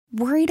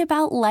Worried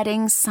about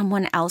letting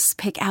someone else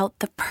pick out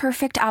the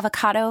perfect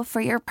avocado for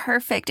your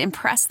perfect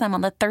impress them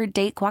on the third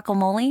date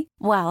guacamole?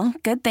 Well,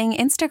 good thing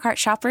Instacart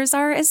shoppers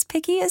are as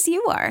picky as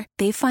you are.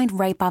 They find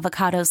ripe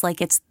avocados like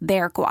it's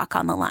their guac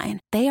on the line.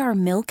 They are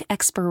milk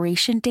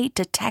expiration date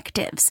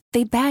detectives.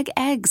 They bag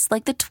eggs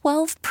like the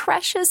 12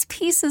 precious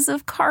pieces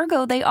of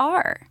cargo they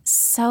are.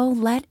 So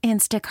let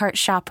Instacart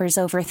shoppers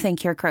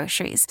overthink your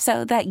groceries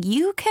so that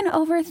you can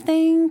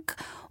overthink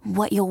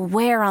what you'll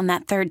wear on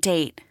that third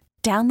date.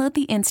 Download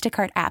the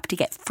Instacart app to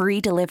get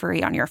free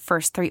delivery on your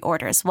first 3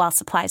 orders while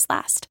supplies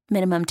last.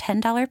 Minimum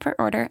 $10 per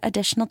order.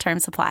 Additional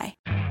terms apply.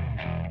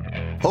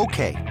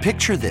 Okay,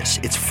 picture this.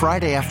 It's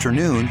Friday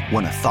afternoon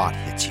when a thought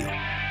hits you.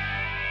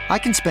 I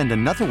can spend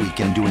another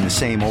weekend doing the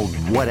same old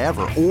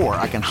whatever, or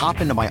I can hop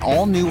into my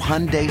all-new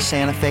Hyundai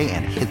Santa Fe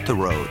and hit the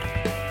road.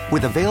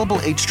 With available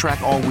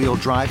H-Track all-wheel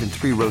drive and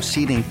 3-row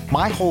seating,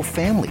 my whole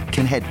family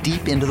can head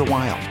deep into the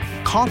wild.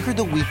 Conquer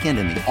the weekend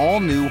in the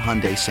all-new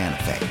Hyundai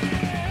Santa Fe.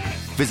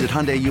 Visit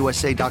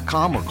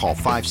HyundaiUSA.com or call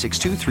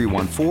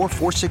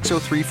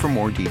 562-314-4603 for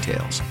more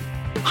details.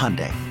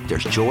 Hyundai,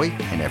 there's joy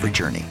in every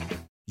journey.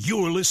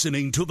 You're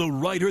listening to the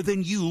Reiter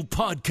Than You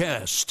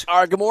podcast. All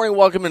right, good morning.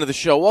 Welcome into the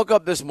show. Woke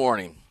up this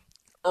morning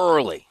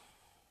early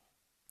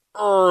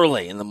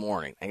in the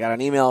morning. I got an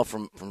email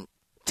from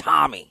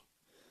Tommy,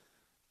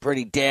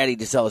 Pretty Daddy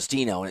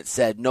DeCelestino, and it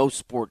said, no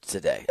sports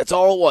today. That's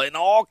all it was, in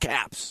all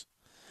caps.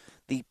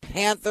 The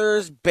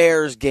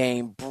Panthers-Bears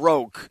game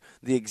broke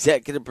the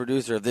executive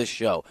producer of this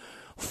show.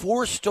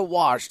 Forced to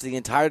watch the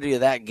entirety of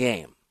that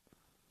game.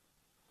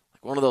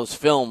 Like one of those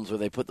films where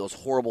they put those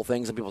horrible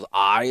things in people's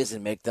eyes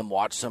and make them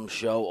watch some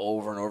show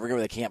over and over again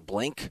where they can't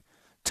blink.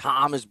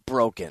 Tom is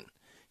broken.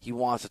 He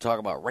wants to talk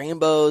about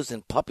rainbows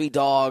and puppy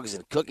dogs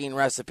and cooking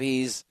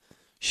recipes,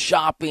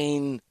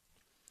 shopping,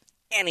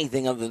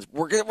 anything other than...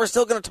 We're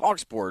still going to talk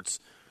sports.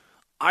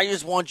 I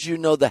just want you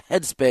to know the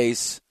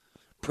headspace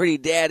Pretty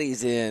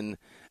Daddy's in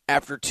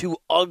after 2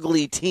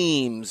 ugly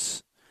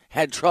teams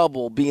had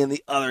trouble being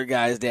the other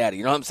guy's daddy.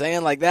 You know what I'm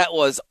saying? Like, that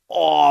was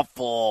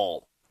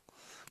awful.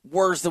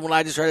 Worse than what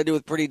I just tried to do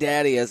with Pretty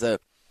Daddy as a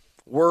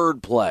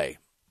word play.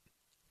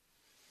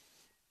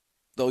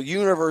 The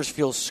universe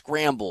feels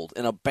scrambled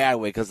in a bad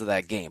way because of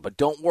that game. But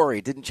don't worry,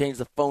 it didn't change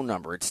the phone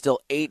number. It's still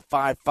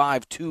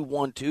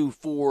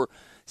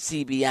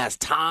 855-212-4CBS.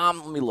 Tom,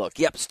 let me look.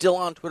 Yep, still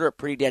on Twitter at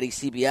Pretty Daddy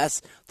CBS.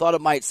 Thought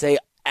it might say,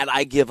 and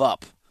I give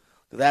up.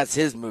 That's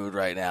his mood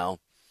right now.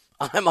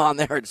 I'm on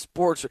there at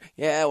Sports.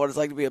 Yeah, what it's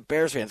like to be a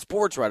Bears fan.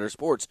 Sports Writer,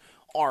 Sports,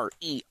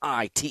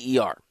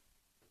 Reiter.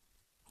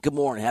 Good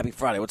morning. Happy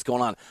Friday. What's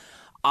going on?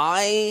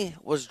 I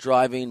was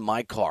driving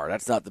my car.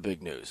 That's not the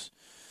big news.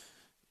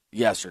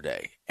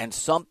 Yesterday. And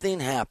something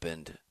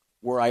happened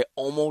where I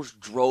almost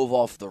drove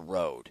off the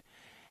road.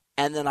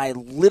 And then I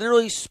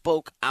literally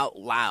spoke out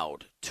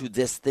loud to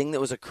this thing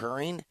that was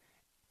occurring.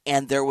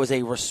 And there was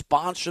a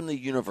response from the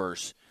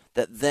universe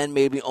that then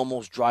made me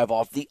almost drive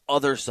off the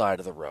other side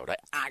of the road. I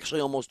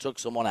actually almost took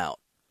someone out,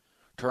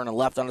 turning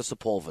left onto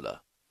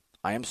Sepulveda.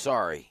 I am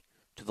sorry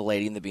to the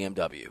lady in the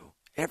BMW.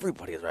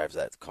 Everybody drives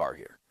that car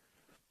here.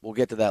 We'll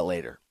get to that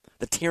later.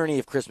 The tyranny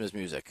of Christmas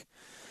music.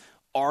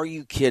 Are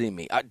you kidding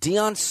me?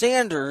 Deion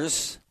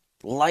Sanders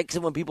likes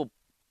it when people,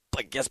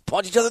 I guess,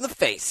 punch each other in the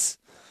face.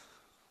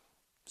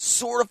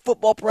 Sort of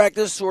football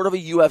practice, sort of a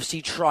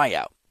UFC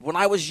tryout. When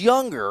I was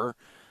younger...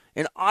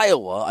 in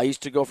Iowa, I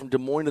used to go from Des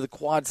Moines to the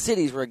Quad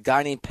Cities where a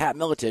guy named Pat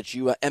Miletich,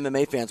 you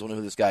MMA fans will know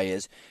who this guy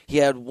is, he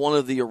had one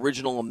of the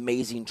original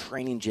amazing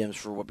training gyms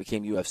for what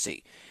became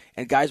UFC.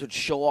 And guys would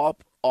show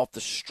up off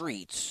the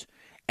streets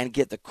and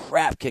get the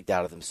crap kicked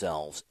out of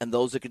themselves. And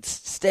those that could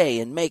stay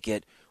and make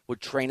it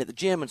would train at the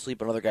gym and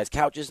sleep on other guys'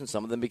 couches, and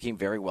some of them became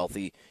very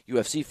wealthy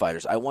UFC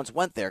fighters. I once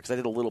went there because I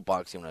did a little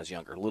boxing when I was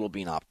younger, little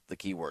being the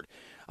key word.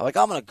 I'm like,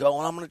 I'm going to go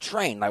and I'm going to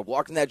train. And I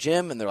walked in that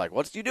gym, and they're like,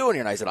 what's you doing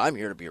here? And I said, I'm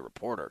here to be a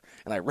reporter.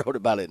 And I wrote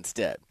about it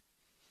instead.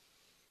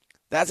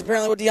 That's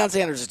apparently what Deion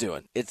Sanders is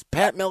doing. It's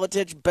Pat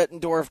Miletich,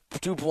 Bettendorf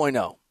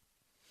 2.0.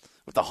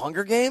 With the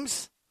Hunger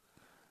Games,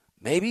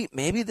 maybe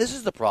this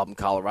is the problem,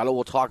 Colorado.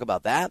 We'll talk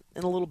about that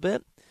in a little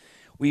bit.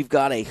 We've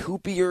got a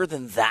hoopier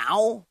than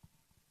thou.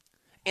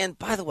 And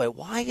by the way,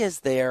 why is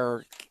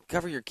there,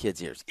 cover your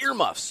kids' ears,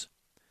 earmuffs?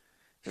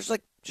 There's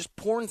like just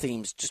porn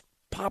themes just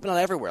popping out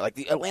everywhere. Like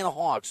the Atlanta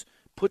Hawks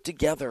put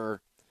together.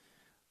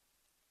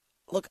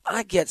 Look,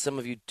 I get some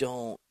of you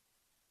don't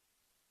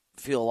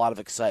feel a lot of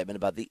excitement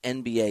about the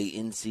NBA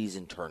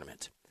in-season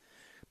tournament.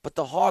 But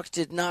the Hawks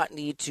did not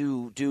need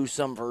to do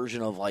some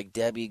version of like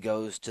Debbie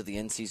goes to the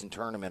in-season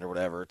tournament or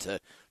whatever to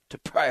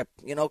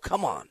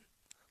come on.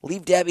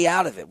 Leave Debbie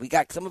out of it.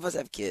 Some of us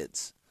have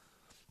kids.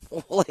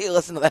 We'll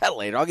listen to that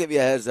later. I'll give you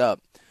a heads up.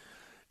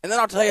 And then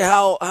I'll tell you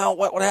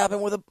what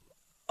happened with a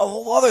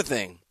whole other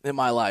thing in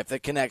my life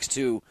that connects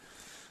to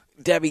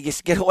Debbie.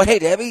 Get away,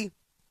 Debbie.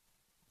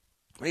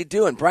 What are you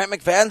doing? Bryant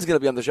McFadden's going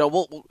to be on the show.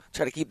 We'll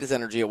try to keep this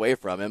energy away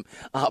from him.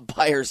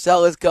 Buy or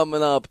Sell is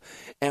coming up,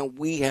 and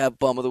we have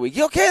Bum of the Week.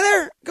 You okay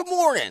there? Good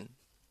morning.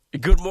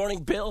 Good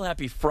morning, Bill.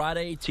 Happy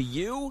Friday to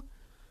you.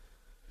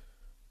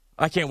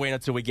 I can't wait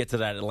until we get to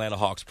that Atlanta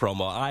Hawks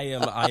promo.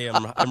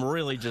 I'm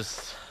really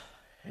just,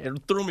 it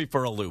threw me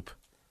for a loop.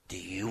 Do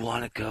you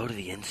want to go to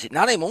the NCAA?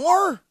 Not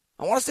anymore.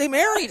 I want to stay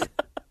married.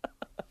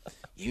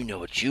 You know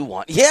what you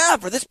want. Yeah,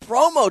 for this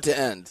promo to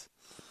end.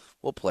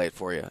 We'll play it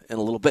for you in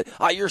a little bit.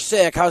 You're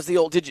sick. How's the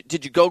old?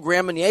 Did you go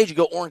Grand Marnier? Did you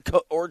go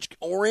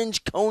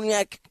orange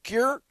cognac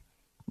cure?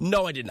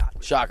 No, I did not.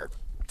 Shocker.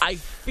 I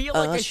feel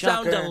like I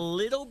sound a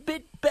little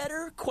bit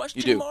better,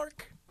 question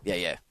mark.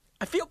 Yeah.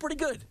 I feel pretty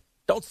good.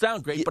 Don't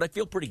sound great, but I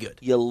feel pretty good.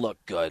 You look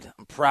good.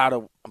 I'm proud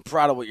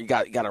of what you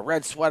got. You got a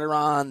red sweater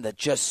on that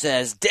just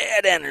says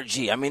Dad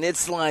Energy. I mean,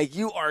 it's like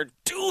you are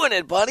doing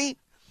it, buddy.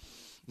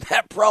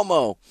 That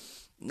promo,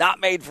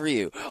 not made for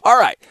you. All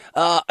right.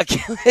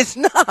 Again, it's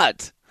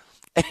not.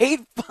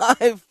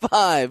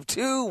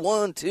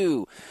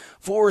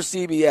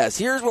 855-212-4CBS.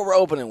 Here's what we're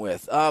opening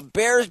with.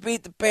 Bears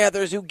beat the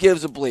Panthers. Who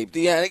gives a bleep? Do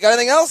you got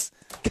anything else?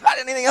 Got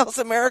anything else,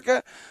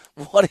 America?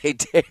 What a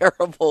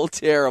terrible,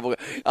 terrible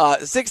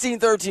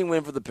 16-13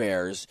 win for the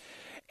Bears.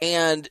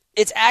 And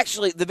it's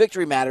actually, the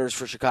victory matters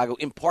for Chicago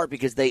in part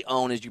because they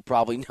own, as you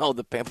probably know,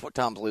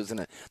 Tom's losing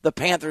it, the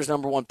Panthers'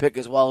 number one pick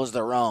as well as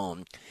their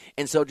own.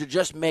 And so to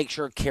just make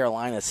sure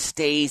Carolina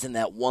stays in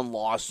that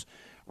one-loss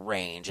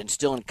range and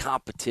still in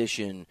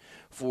competition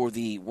for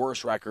the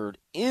worst record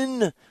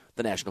in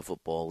the National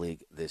Football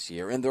League this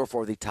year, and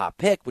therefore the top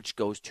pick, which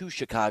goes to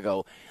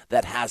Chicago,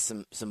 that has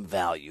some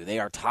value. They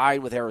are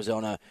tied with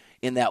Arizona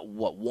in that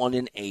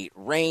 1-8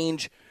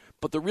 range.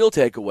 But the real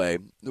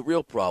takeaway, the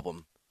real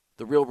problem,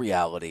 the real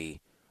reality,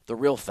 the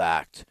real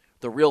fact,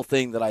 the real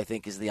thing that I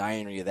think is the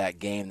irony of that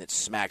game that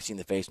smacks you in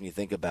the face when you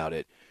think about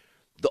it,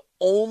 the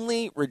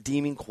only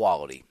redeeming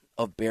quality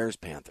of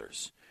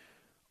Bears-Panthers,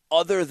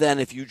 other than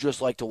if you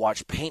just like to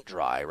watch paint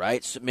dry,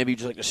 right? So maybe you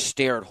just like to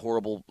stare at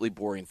horribly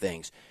boring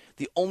things.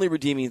 The only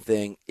redeeming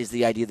thing is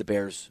the idea the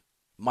Bears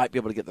might be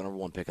able to get the number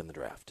one pick in the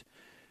draft.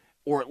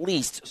 Or at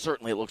least,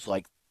 certainly it looks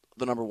like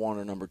the number one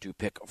or number two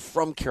pick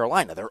from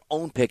Carolina. Their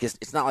own pick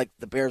it's not like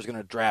the Bears are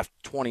going to draft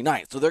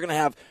 29th. So they're going to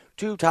have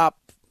two top,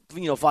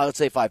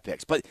 five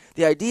picks. But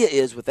the idea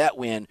is with that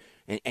win,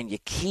 and you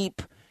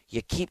keep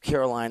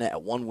Carolina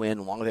at one win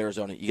along with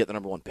Arizona, you get the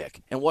number one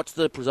pick. And what's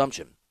the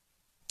presumption?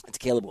 It's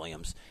Caleb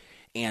Williams.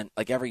 And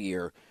like every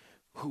year,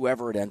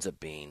 whoever it ends up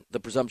being, the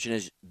presumption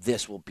is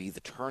this will be the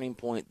turning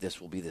point.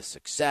 This will be the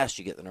success.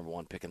 You get the number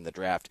one pick in the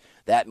draft.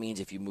 That means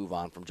if you move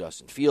on from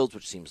Justin Fields,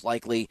 which seems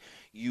likely,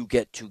 you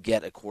get to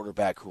get a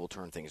quarterback who will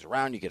turn things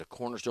around. You get a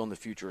cornerstone. The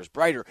future is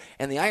brighter.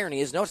 And the irony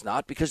is, no, it's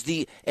not, because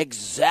the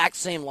exact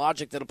same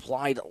logic that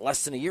applied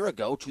less than a year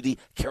ago to the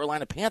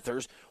Carolina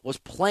Panthers was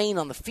playing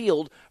on the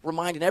field,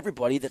 reminding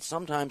everybody that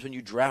sometimes when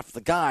you draft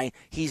the guy,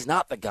 he's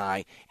not the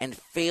guy, and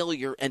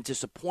failure and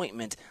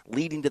disappointment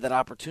leading to that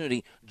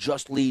opportunity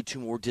just lead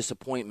to more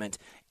disappointment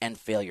and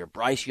failure.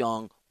 Bryce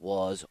Young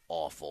was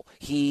awful.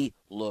 He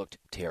looked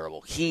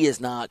terrible. He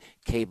is not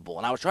capable.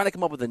 And I was trying to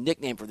come up with a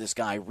nickname for this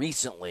guy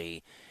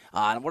recently.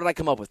 And what did I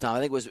come up with, Tom? I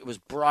think it was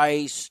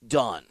Bryce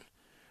Dunn.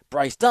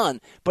 Bryce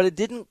Dunn, but it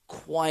didn't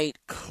quite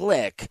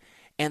click.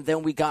 And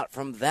then we got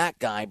from that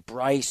guy,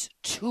 Bryce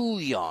Too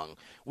Young,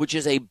 which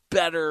is a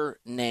better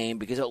name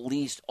because it at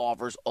least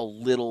offers a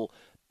little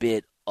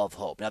bit of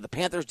hope. Now, the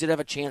Panthers did have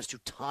a chance to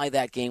tie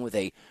that game with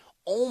a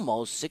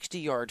almost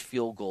 60-yard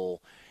field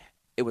goal.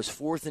 It was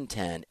 4th and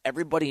 10.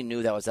 Everybody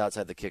knew that was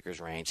outside the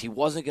kicker's range. He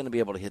wasn't going to be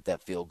able to hit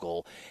that field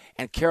goal.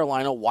 And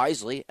Carolina,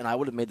 wisely, and I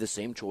would have made the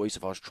same choice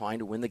if I was trying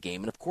to win the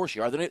game. And, of course,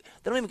 you are. They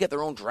don't even get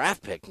their own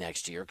draft pick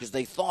next year because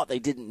they thought they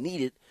didn't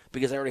need it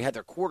because they already had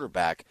their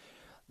quarterback.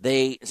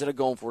 They, instead of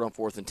going for it on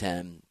 4th and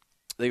 10,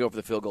 they go for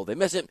the field goal. They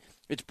miss it.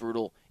 It's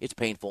brutal. It's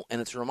painful.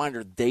 And it's a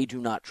reminder they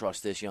do not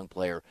trust this young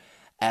player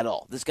at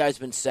all. This guy's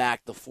been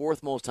sacked the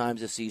 4th most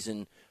times this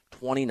season,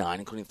 29,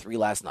 including 3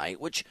 last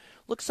night, which,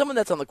 look, some of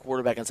that's on the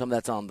quarterback and some of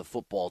that's on the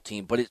football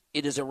team, but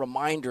it is a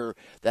reminder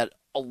that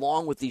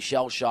along with the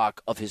shell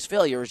shock of his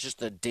failure is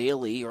just a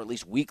daily or at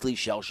least weekly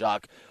shell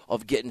shock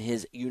of getting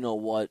his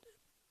you-know-what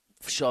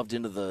shoved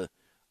into the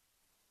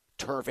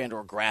turf and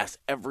or grass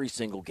every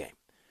single game.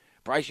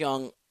 Bryce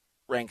Young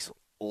ranks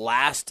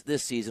last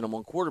this season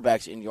among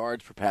quarterbacks in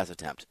yards per pass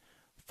attempt,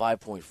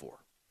 5.4.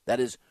 That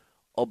is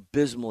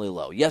abysmally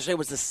low. Yesterday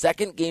was the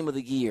second game of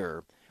the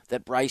year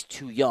that Bryce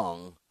Too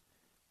Young,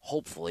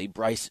 hopefully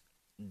Bryce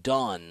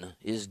Dunn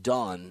is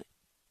done,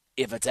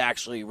 if it's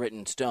actually written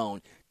in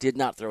stone, did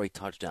not throw a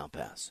touchdown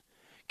pass.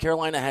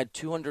 Carolina had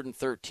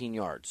 213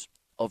 yards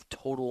of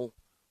total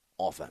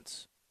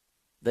offense.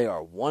 They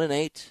are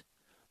 1-8.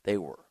 They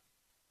were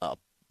a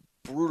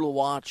brutal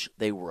watch.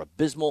 They were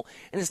abysmal.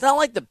 And it's not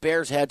like the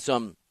Bears had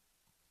some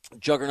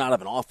juggernaut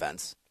of an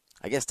offense.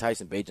 I guess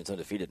Tyson Bagent's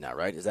undefeated now,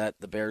 right? Is that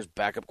the Bears'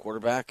 backup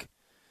quarterback?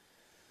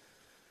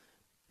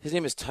 His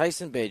name is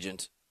Tyson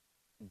Bagent.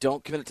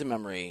 Don't commit it to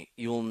memory.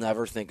 You will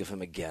never think of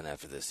him again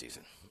after this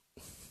season.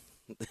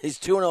 He's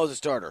 2-0 as a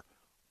starter.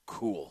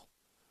 Cool.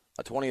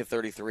 A 20 of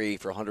 33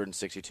 for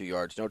 162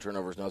 yards. No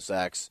turnovers, no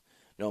sacks,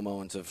 no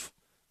moments of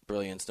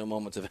brilliance, no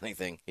moments of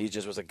anything. He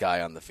just was a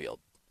guy on the field.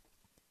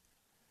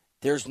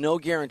 There's no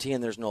guarantee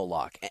and there's no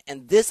lock.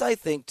 And this, I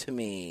think, to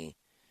me,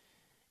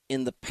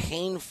 in the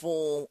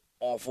painful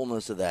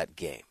awfulness of that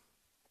game,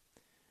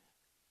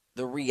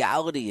 the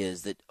reality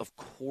is that, of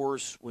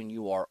course, when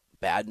you are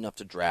bad enough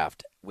to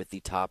draft with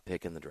the top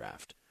pick in the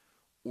draft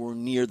or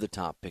near the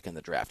top pick in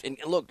the draft. And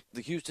look,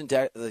 the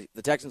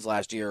Texans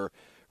last year,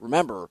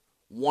 remember,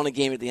 won a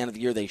game at the end of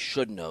the year they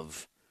shouldn't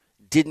have,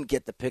 didn't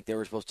get the pick they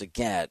were supposed to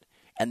get,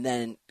 and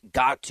then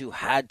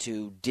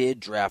did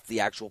draft the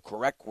actual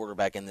correct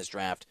quarterback in this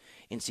draft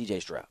in C.J.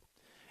 Stroud.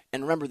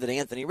 And remember that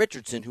Anthony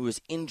Richardson, who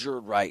is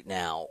injured right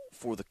now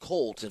for the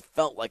Colts, it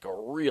felt like a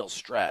real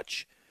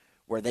stretch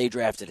where they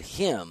drafted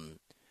him,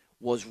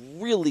 was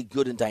really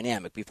good and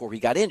dynamic before he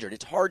got injured.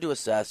 It's hard to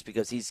assess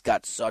because he's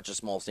got such a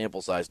small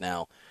sample size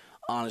now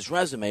on his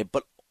resume,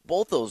 but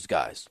both those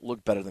guys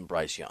look better than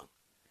Bryce Young.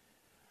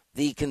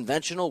 The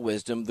conventional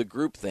wisdom, the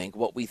groupthink,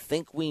 what we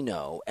think we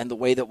know, and the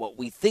way that what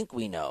we think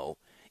we know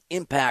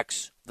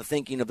impacts the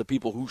thinking of the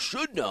people who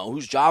should know,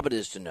 whose job it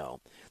is to know.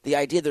 The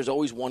idea there's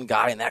always one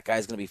guy and that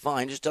guy's going to be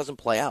fine just doesn't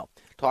play out.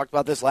 Talked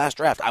about this last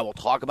draft. I will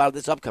talk about it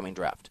this upcoming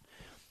draft.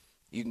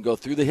 You can go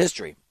through the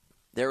history.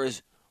 There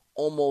is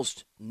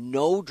almost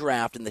no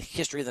draft in the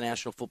history of the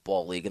National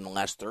Football League in the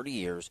last 30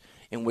 years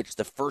in which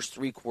the first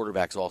three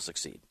quarterbacks all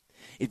succeed.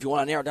 If you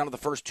want to narrow it down to the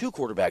first two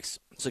quarterbacks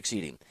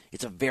succeeding,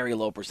 it's a very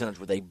low percentage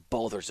where they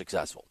both are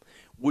successful.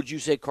 Would you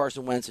say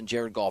Carson Wentz and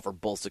Jared Goff are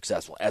both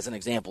successful as an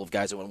example of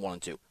guys that went 1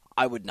 and 2?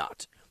 I would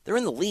not. They're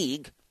in the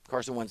league.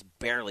 Carson Wentz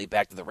barely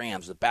back to the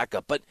Rams, the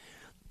backup, but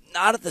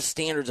not at the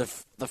standards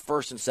of the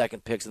first and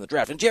second picks in the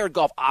draft. And Jared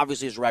Goff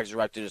obviously has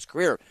resurrected his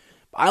career.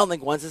 I don't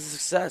think Wentz is a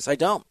success. I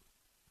don't.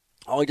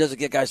 All he does is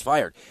get guys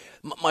fired.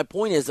 My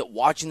point is that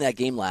watching that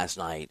game last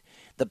night,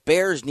 the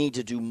Bears need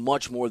to do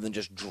much more than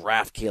just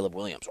draft Caleb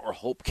Williams or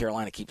hope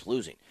Carolina keeps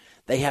losing.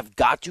 They have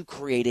got to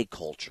create a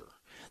culture.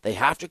 They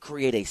have to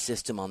create a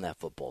system on that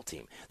football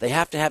team. They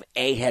have to have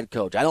a head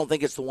coach. I don't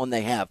think it's the one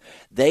they have.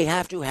 They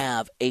have to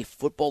have a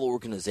football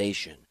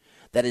organization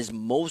that is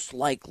most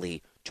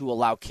likely to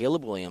allow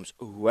Caleb Williams,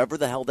 or whoever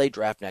the hell they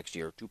draft next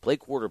year, to play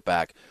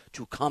quarterback,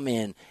 to come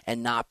in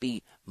and not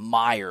be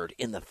mired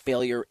in the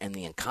failure and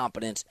the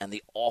incompetence and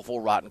the awful,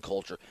 rotten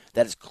culture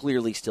that is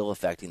clearly still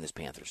affecting this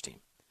Panthers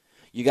team.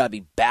 You got to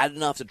be bad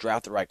enough to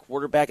draft the right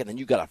quarterback, and then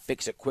you got to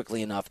fix it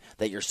quickly enough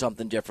that you're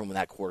something different when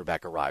that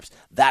quarterback arrives.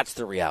 That's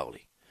the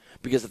reality.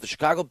 Because if the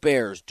Chicago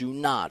Bears do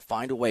not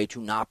find a way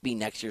to not be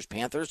next year's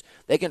Panthers,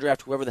 they can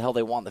draft whoever the hell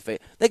they want.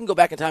 They can go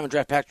back in time and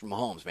draft Patrick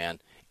Mahomes, man.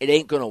 It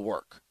ain't going to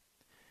work.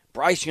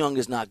 Bryce Young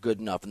is not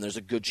good enough, and there's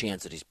a good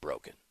chance that he's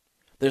broken.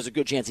 There's a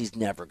good chance he's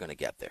never going to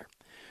get there.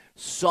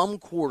 Some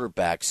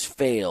quarterbacks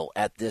fail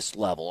at this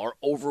level, are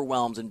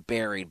overwhelmed and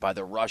buried by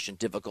the rush and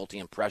difficulty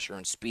and pressure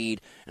and speed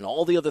and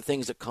all the other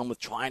things that come with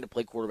trying to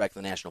play quarterback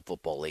in the National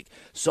Football League.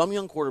 Some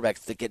young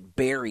quarterbacks that get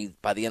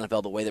buried by the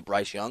NFL the way that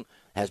Bryce Young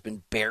has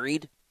been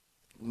buried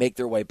make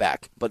their way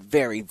back, but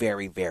very,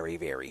 very, very,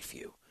 very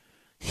few.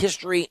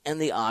 History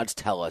and the odds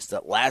tell us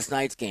that last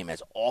night's game,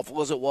 as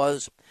awful as it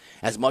was,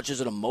 as much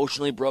as it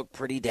emotionally broke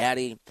Pretty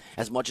Daddy,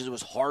 as much as it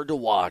was hard to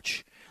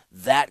watch,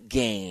 that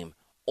game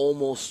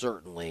almost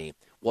certainly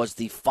was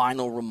the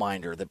final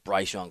reminder that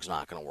Bryce Young's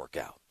not going to work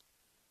out.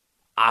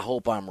 I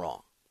hope I'm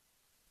wrong.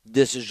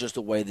 This is just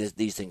the way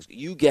these things.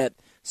 You get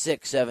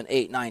 6, 7,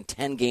 8, 9,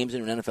 10 games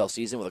in an NFL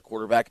season with a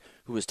quarterback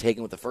who is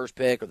taken with the first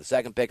pick or the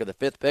second pick or the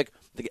fifth pick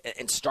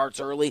and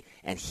starts early,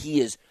 and he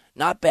is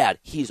not bad.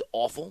 He's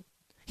awful.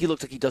 He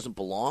looks like he doesn't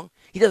belong.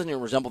 He doesn't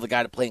even resemble the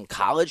guy to play in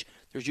college.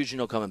 There's usually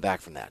no coming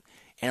back from that.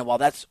 And while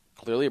that's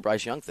clearly a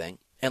Bryce Young thing,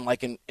 and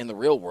like in the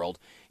real world,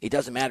 it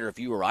doesn't matter if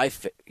you or I,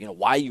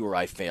 why you or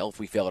I fail. If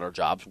we fail at our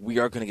jobs, we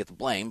are going to get the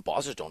blame.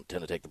 Bosses don't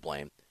tend to take the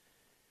blame.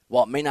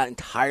 While it may not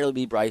entirely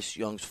be Bryce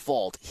Young's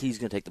fault, he's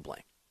going to take the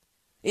blame.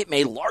 It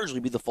may largely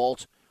be the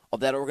fault of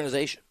that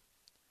organization.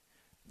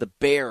 The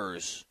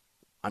Bears,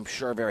 I'm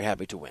sure, are very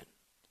happy to win.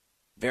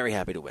 Very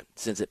happy to win,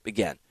 since,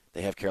 again,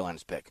 they have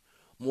Carolina's pick.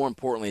 More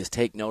importantly is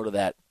take note of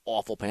that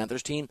awful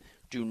Panthers team.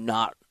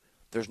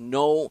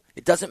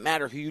 It doesn't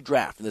matter who you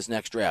draft in this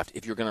next draft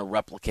if you're going to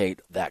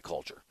replicate that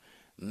culture.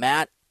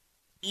 Matt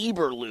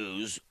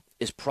Eberflus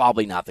is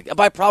probably not the guy.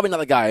 By probably not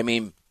the guy, I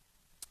mean,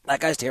 that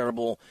guy's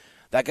terrible.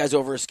 That guy's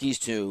over his skis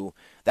too.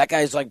 That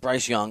guy's like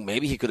Bryce Young.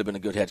 Maybe he could have been a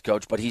good head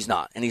coach, but he's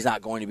not. And he's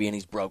not going to be, and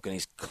he's broken.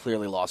 He's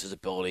clearly lost his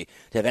ability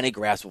to have any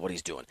grasp of what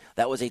he's doing.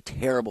 That was a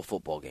terrible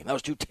football game. That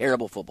was two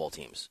terrible football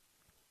teams.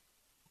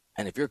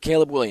 And if you're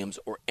Caleb Williams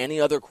or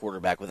any other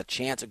quarterback with a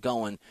chance of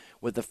going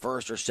with the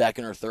first or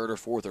second or third or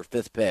fourth or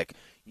fifth pick,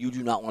 you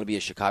do not want to be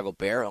a Chicago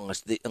Bear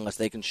unless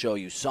they can show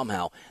you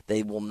somehow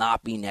they will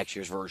not be next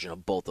year's version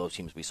of both those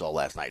teams we saw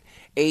last night.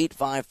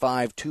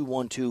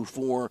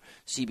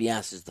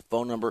 855-212-4CBS is the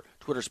phone number.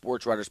 Twitter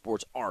Sports, Reiter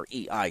Sports,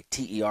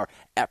 Reiter,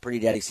 at Pretty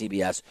Daddy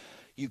CBS.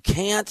 You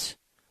can't,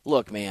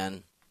 look,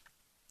 man,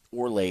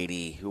 or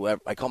lady,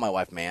 whoever, I call my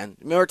wife man.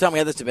 Remember the time we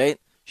had this debate?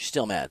 She's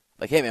still mad.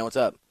 Like, hey, man, what's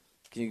up?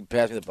 Can you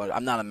pass me the butter?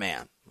 I'm not a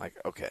man. Like,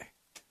 okay.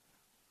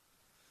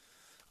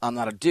 I'm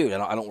not a dude.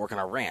 I don't work on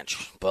a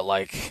ranch. But,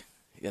 like,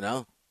 you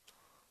know.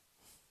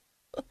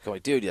 Called my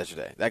dude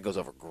yesterday. That goes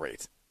over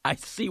great. I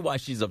see why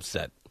she's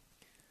upset.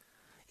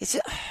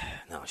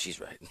 No,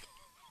 she's right.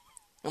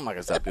 I'm not going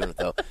to stop doing it,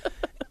 though.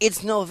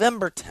 It's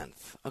November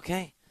 10th,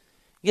 okay?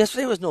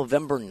 Yesterday was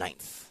November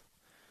 9th.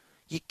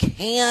 You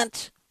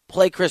can't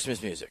play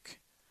Christmas music.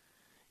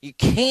 You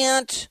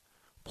can't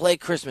play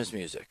Christmas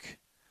music.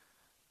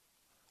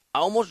 I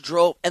almost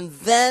drove, and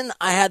then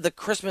I had the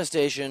Christmas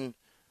station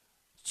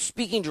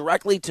speaking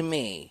directly to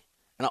me,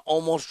 and I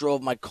almost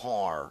drove my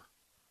car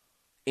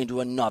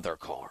into another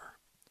car.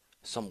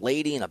 Some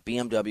lady in a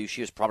BMW,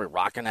 she was probably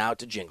rocking out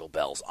to Jingle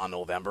Bells on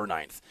November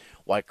 9th.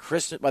 Why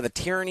the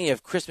tyranny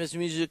of Christmas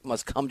music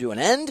must come to an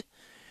end,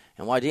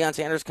 and why Deion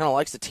Sanders kind of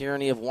likes the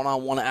tyranny of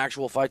one-on-one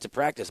actual fights of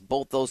practice.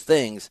 Both those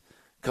things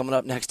coming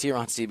up next here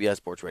on CBS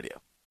Sports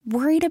Radio.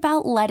 Worried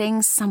about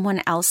letting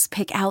someone else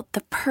pick out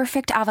the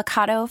perfect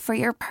avocado for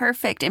your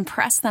perfect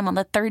impress them on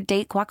the third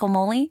date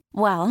guacamole?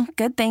 Well,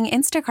 good thing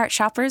Instacart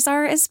shoppers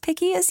are as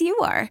picky as you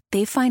are.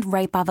 They find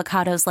ripe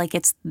avocados like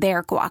it's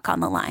their guac on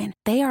the line.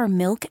 They are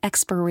milk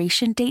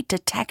expiration date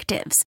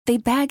detectives. They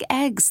bag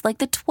eggs like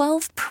the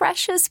 12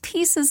 precious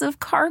pieces of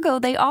cargo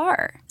they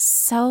are.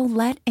 So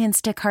let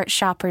Instacart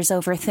shoppers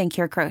overthink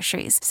your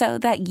groceries so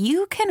that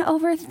you can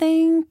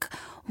overthink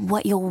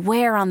what you'll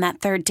wear on that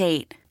third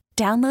date.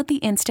 Download the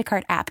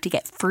Instacart app to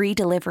get free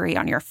delivery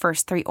on your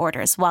first 3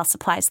 orders while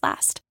supplies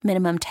last.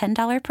 Minimum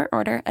 $10 per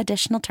order.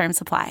 Additional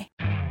terms apply.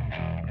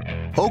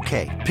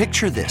 Okay,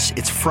 picture this.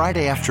 It's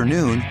Friday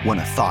afternoon when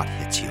a thought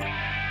hits you.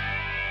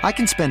 I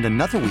can spend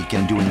another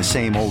weekend doing the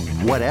same old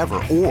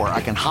whatever, or I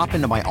can hop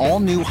into my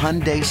all-new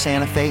Hyundai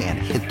Santa Fe and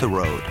hit the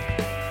road.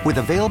 With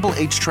available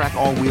H-Track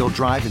all-wheel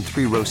drive and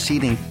 3-row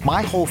seating,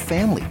 my whole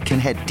family can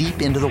head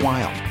deep into the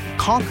wild.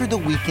 Conquer the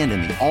weekend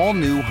in the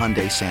all-new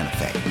Hyundai Santa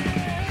Fe.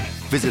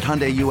 Visit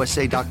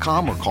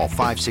HyundaiUSA.com or call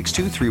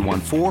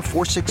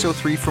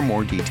 562-314-4603 for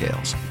more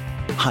details.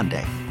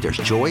 Hyundai, there's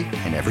joy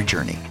in every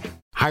journey.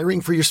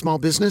 Hiring for your small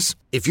business?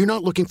 If you're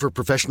not looking for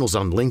professionals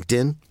on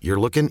LinkedIn, you're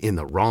looking in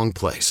the wrong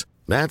place.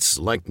 That's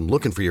like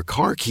looking for your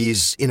car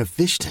keys in a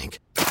fish tank.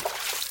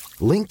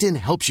 LinkedIn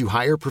helps you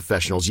hire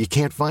professionals you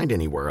can't find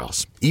anywhere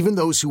else, even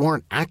those who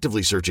aren't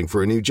actively searching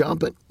for a new job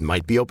but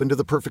might be open to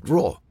the perfect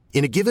role.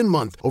 In a given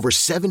month, over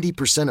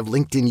 70% of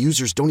LinkedIn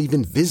users don't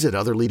even visit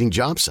other leading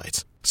job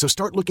sites. So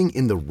start looking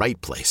in the right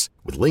place.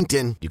 With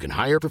LinkedIn, you can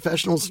hire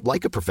professionals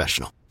like a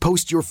professional.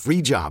 Post your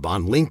free job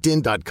on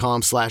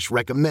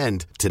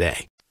linkedin.com/recommend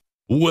today.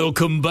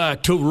 Welcome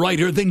back to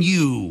Reiter Than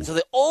You. So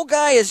the old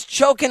guy is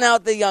choking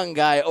out the young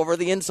guy over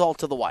the insult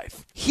to the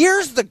wife.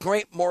 Here's the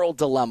great moral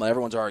dilemma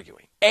everyone's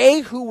arguing.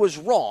 A, who was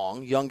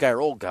wrong, young guy or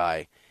old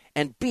guy?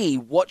 And B,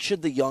 what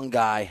should the young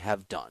guy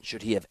have done?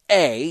 Should he have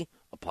A,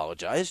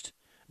 apologized,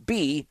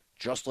 B,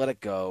 just let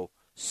it go,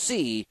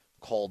 C,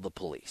 called the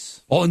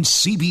police? On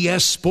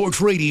CBS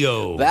Sports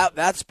Radio. That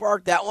one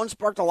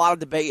sparked a lot of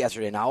debate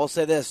yesterday. Now I will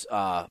say this,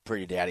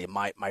 Pretty Daddy,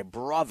 my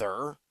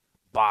brother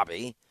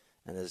Bobby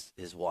and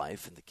his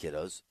wife and the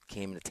kiddos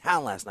came into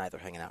town last night. They're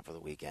hanging out for the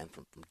weekend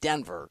from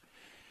Denver,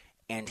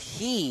 and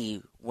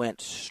he went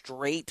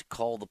straight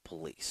call the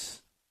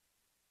police.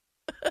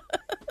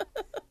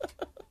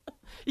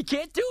 You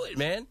can't do it,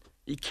 man.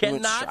 You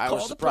cannot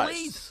call the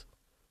police.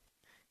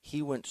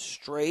 He went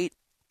straight,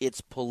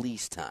 it's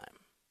police time.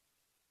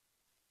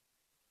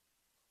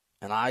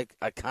 And I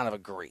kind of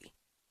agree.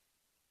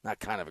 Not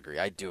kind of agree,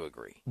 I do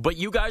agree. But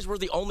you guys were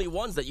the only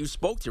ones that you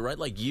spoke to, right?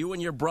 Like you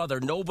and your brother.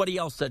 Nobody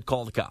else said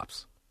call the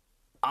cops.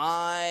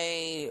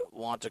 I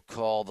want to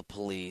call the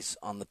police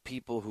on the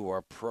people who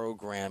are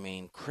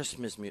programming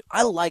Christmas music.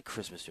 I like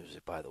Christmas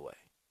music, by the way.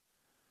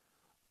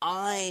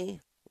 I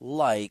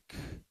like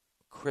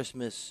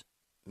Christmas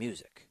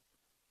music.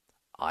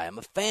 I am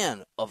a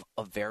fan of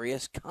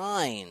various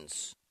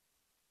kinds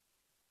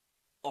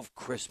of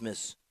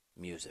Christmas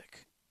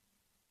music.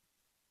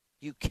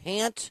 You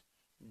can't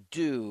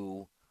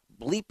do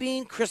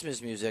bleeping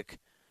Christmas music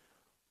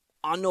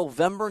on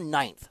November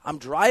 9th. I'm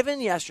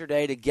driving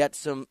yesterday to get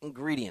some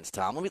ingredients,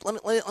 Tom.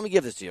 Let me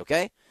give this to you,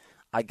 okay?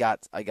 I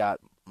got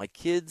my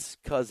kids'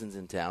 cousins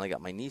in town. I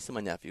got my niece and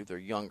my nephew. They're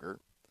younger,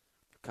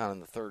 kind of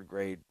in the third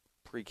grade,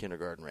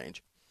 pre-kindergarten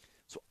range.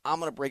 So I'm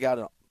gonna break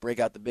out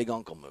the big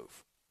uncle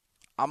move.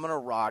 I'm gonna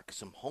rock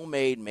some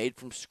homemade, made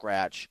from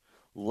scratch,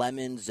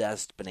 lemon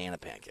zest banana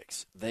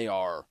pancakes. They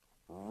are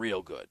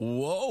real good.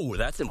 Whoa,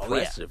 that's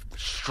impressive. Oh,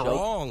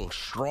 yeah.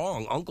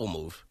 Strong uncle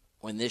move.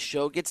 When this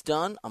show gets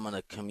done, I'm going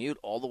to commute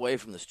all the way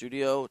from the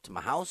studio to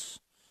my house.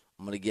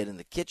 I'm going to get in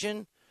the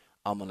kitchen.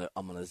 I'm going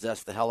to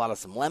zest the hell out of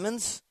some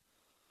lemons.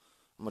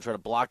 I'm going to try to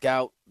block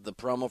out the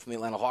promo from the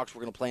Atlanta Hawks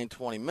we're going to play in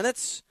 20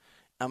 minutes.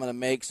 I'm going to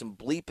make some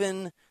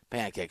bleeping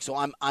pancakes. So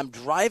I'm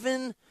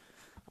driving.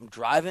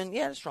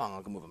 Yeah, it's strong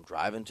uncle move. I'm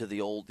driving to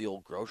the old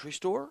grocery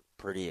store.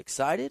 Pretty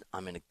excited.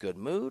 I'm in a good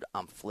mood.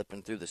 I'm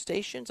flipping through the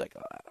stations like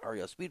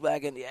REO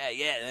Speedwagon.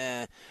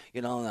 Yeah.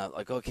 You know,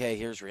 like, okay,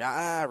 here's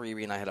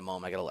Riri and I had a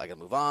moment. I gotta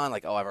move on.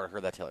 Like, oh, I've already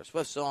heard that Taylor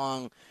Swift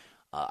song.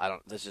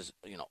 This is,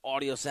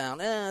 audio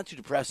sound. Too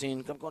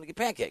depressing. I'm going to get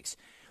pancakes.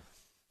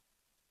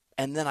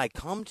 And then I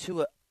come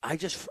to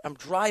I'm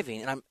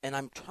driving and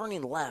I'm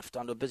turning left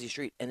onto a busy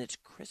street and it's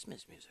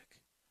Christmas music.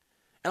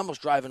 And I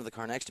almost drive into the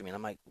car next to me, and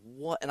I'm like,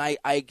 what? And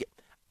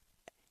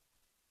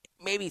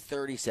maybe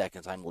 30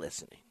 seconds, I'm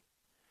listening.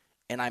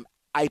 And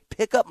I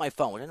pick up my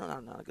phone. Which I know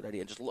not a good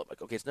idea. Just look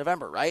like, okay, it's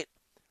November, right?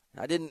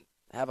 I didn't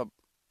have a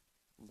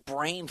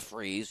brain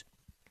freeze.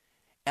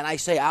 And I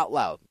say out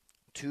loud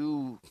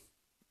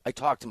I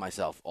talk to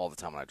myself all the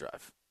time when I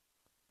drive.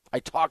 I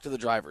talk to the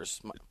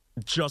drivers.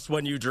 Just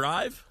when you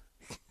drive?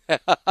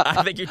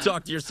 I think you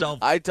talk to yourself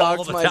I talk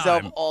all to the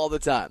myself time. all the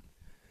time.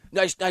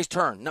 Nice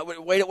turn. No,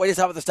 wait to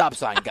stop at the stop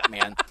sign,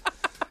 man.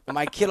 And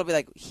my kid will be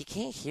like, he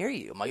can't hear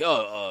you. I'm like,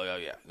 oh,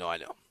 yeah. No, I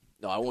know.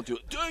 No, I won't do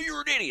it. Dude,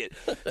 you're an idiot.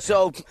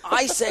 So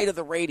I say to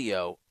the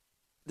radio,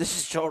 this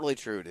is totally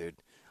true, dude.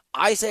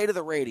 I say to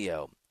the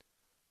radio,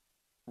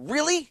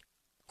 really?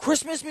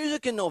 Christmas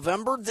music in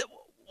November?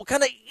 What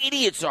kind of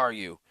idiots are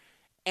you?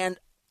 And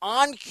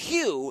on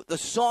cue, the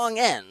song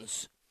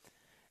ends,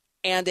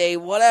 and a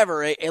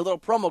little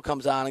promo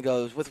comes on and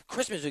goes, with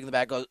Christmas music in the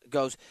back,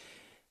 goes,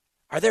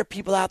 are there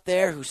people out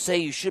there who say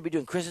you should be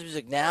doing Christmas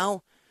music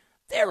now?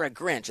 They're a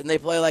Grinch. And they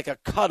play like a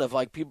cut of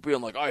like people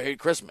being like, I hate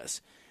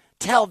Christmas.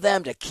 Tell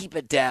them to keep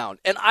it down.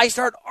 And I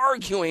start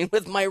arguing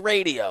with my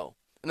radio.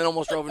 And then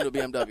almost drove into a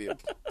BMW.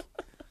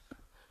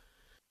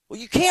 Well,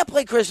 you can't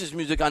play Christmas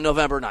music on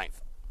November 9th.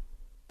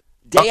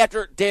 Day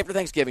after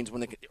Thanksgiving is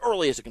when the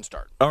earliest it can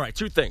start. All right,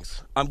 two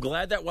things. I'm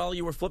glad that while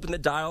you were flipping the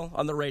dial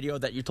on the radio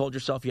that you told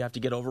yourself you have to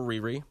get over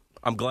Riri.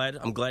 I'm glad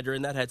you're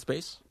in that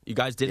headspace. You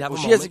guys did have a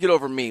moment. She has to get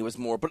over me was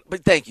more,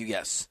 but thank you,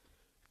 yes.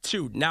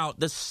 Two, now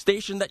the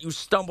station that you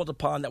stumbled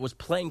upon that was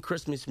playing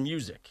Christmas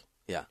music.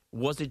 Yeah.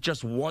 Was it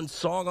just one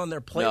song on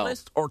their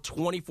playlist or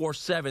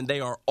 24/7?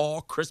 They are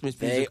all Christmas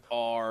music. They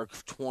are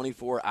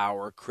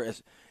 24-hour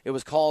Chris. It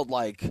was called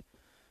like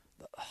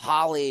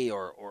Holly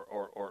or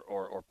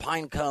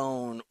Pine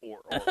Cone or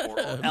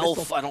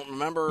Elf. I don't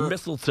remember.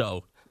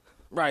 Mistletoe.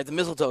 Right, the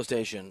Mistletoe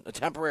station. A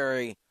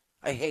temporary.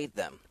 I hate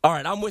them. All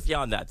right, I'm with you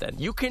on that then.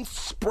 You can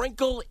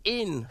sprinkle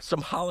in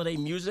some holiday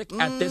music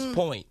at this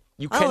point.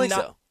 I don't think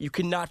so. You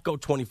cannot go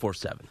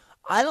 24/7.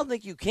 I don't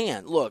think you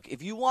can. Look,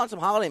 if you want some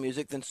holiday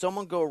music, then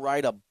someone go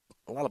write a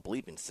lot of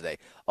bleepings today.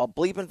 A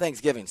bleeping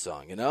Thanksgiving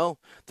song, you know?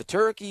 The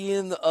turkey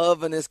in the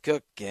oven is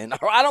cooking.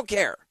 I don't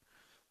care.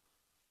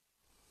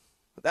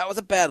 That was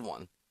a bad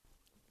one.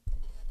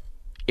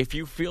 If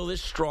you feel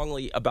this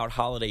strongly about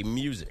holiday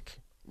music,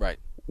 right?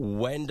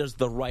 When does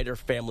the Reiter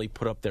family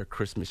put up their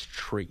Christmas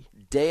tree?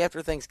 Day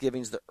after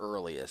Thanksgiving's the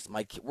earliest.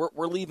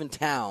 We're leaving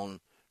town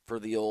for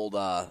the old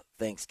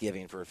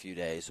Thanksgiving for a few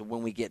days. So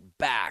when we get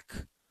back,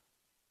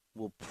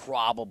 we'll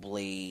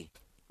probably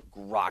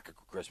rock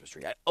a Christmas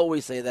tree. I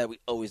always say that. We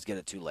always get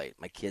it too late.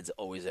 My kids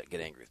always get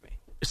angry with me.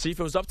 See, if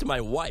it was up to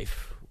my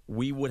wife,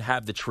 we would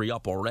have the tree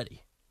up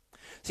already.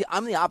 See,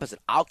 I'm the opposite.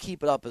 I'll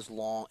keep it up as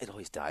long. It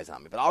always dies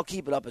on me, but I'll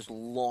keep it up as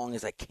long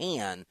as I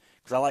can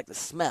because I like the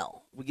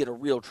smell. We get a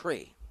real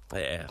tree.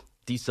 Yeah,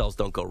 D-cells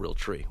don't go real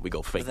tree. We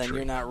go fake then tree.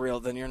 You're not real.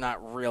 Then you're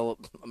not real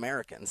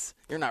Americans.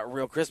 You're not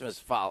real Christmas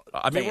fans.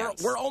 I mean,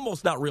 we're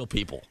almost not real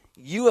people.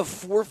 You have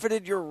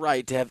forfeited your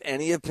right to have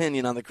any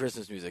opinion on the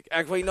Christmas music.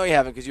 Actually, no, you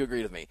haven't because you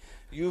agreed with me.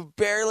 You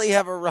barely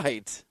have a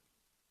right.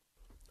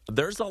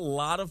 There's a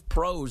lot of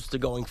pros to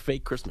going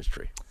fake Christmas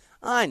tree.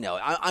 I know.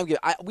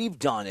 We've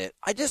done it.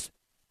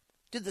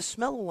 Dude, the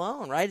smell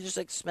alone, right? It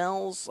just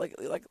smells like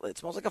it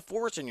smells like a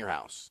forest in your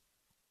house.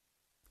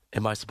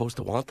 Am I supposed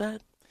to want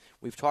that?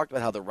 We've talked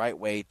about how the right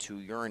way to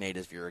urinate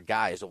if you're a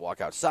guy is to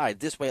walk outside.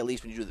 This way, at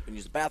least when you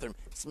use the bathroom,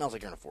 it smells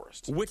like you're in a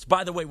forest. Which,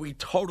 by the way, we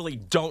totally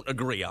don't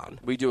agree on.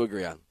 We do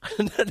agree on.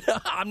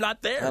 I'm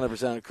not there.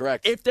 100%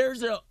 correct. If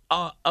there's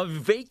a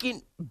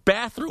vacant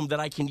bathroom that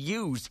I can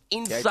use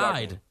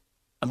inside,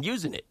 I'm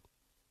using it.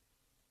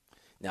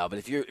 No, but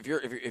if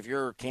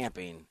you're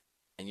camping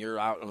and you're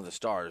out under the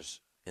stars,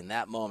 in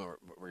that moment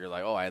where you're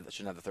like, oh, I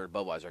shouldn't have the third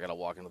Budweiser, I got to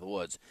walk into the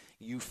woods,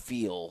 you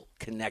feel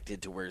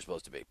connected to where you're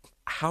supposed to be.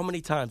 How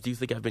many times do you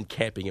think I've been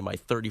camping in my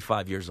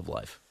 35 years of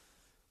life?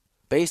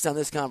 Based on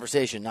this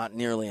conversation, not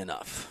nearly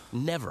enough.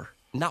 Never.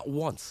 Not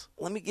once.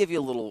 Let me give you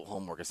a little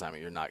homework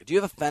assignment. Do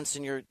you have a fence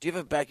do you have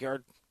a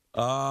backyard?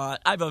 I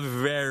have a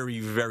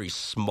very, very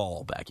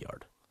small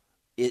backyard.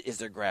 Is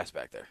there grass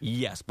back there?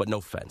 Yes, but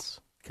no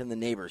fence. Can the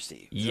neighbors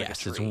see?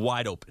 Yes, it's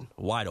wide open.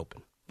 Wide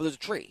open. But there's a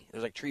tree.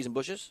 There's like trees and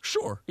bushes?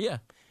 Sure, yeah.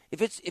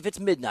 If it's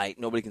midnight,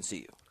 nobody can see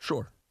you.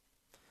 Sure.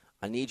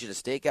 I need you to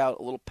stake out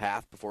a little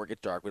path before it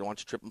gets dark. We don't want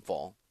you to trip and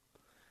fall.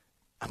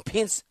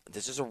 This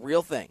is a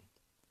real thing.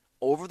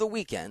 Over the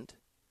weekend,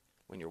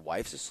 when your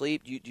wife's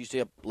asleep, do you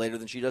stay up later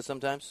than she does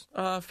sometimes?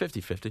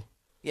 50-50.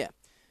 Yeah.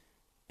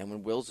 And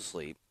when Will's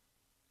asleep,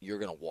 you're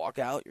gonna walk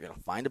out. You're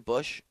gonna find a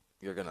bush.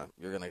 You're gonna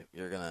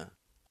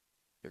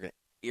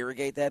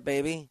irrigate that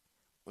baby.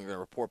 We're gonna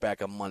report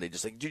back on Monday.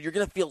 Just like, dude, you're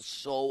gonna feel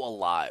so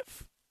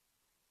alive.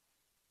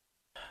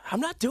 I'm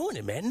not doing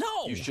it, man.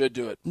 No. You should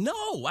do it.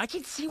 No, I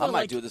can see why. I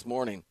might do it this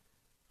morning.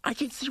 I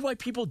can see why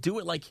people do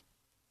it, like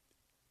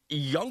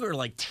younger,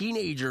 like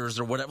teenagers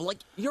or whatever. Like,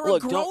 you're a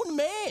grown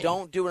man.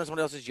 Don't do it in someone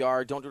else's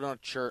yard. Don't do it on a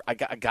church. I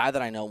got a guy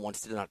that I know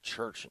once did it on a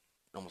church and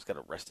almost got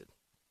arrested.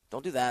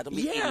 Don't do that. Don't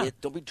be an idiot.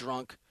 Don't be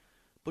drunk.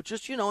 But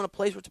just, in a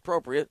place where it's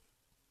appropriate.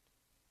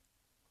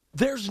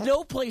 There's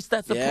no place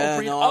that's Yeah,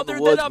 appropriate no, out in other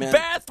the woods, than a man.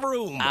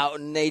 bathroom. Out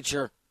in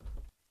nature.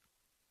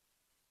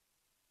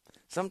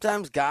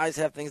 Sometimes guys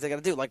have things they got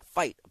to do, like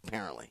fight,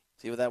 apparently.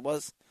 See what that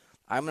was?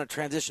 I'm going to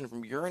transition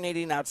from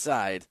urinating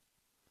outside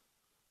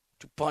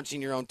to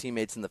punching your own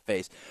teammates in the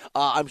face.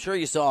 I'm sure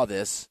you saw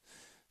this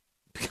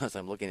because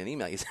I'm looking at an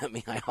email you sent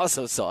me. I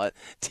also saw it.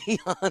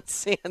 Deion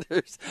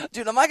Sanders.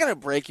 Dude, am I going to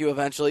break you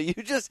eventually?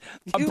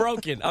 I'm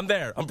broken. I'm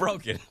there. I'm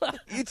broken.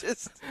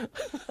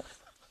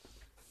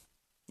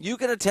 You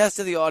can attest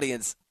to the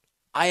audience,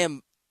 I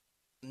am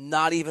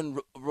not even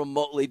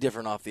remotely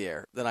different off the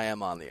air than I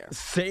am on the air.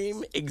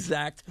 Same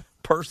exact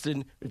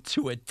person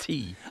to a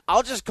T.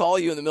 I'll just call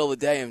you in the middle of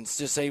the day and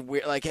just say,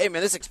 like, hey,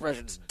 man, this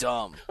expression's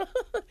dumb.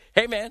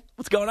 Hey, man,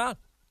 what's going on?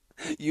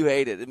 You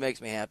hate it. It makes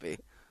me happy.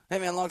 Hey,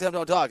 man, long time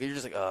no talk. And you're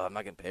just like, oh, I'm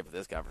not going to pay for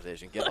this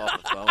conversation. Get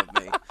off the phone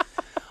with me.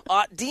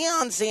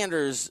 Deion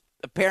Sanders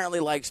apparently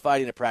likes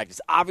fighting at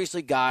practice.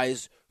 Obviously,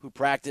 guys who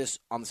practice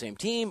on the same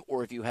team,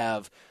 or if you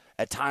have,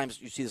 at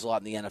times, you see this a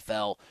lot in the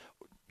NFL,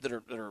 that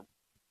are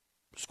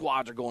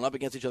squads are going up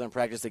against each other in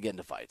practice, they get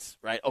into fights,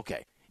 right?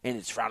 Okay. And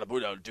it's frowned upon,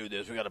 we don't do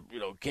this. We got to,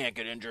 can't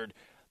get injured.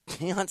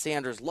 Deion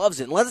Sanders loves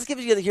it. And let's give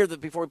you here,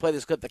 before we play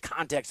this clip, the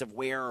context of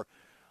where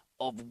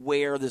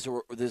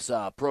this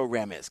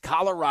program is.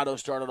 Colorado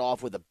started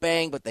off with a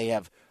bang, but they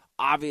have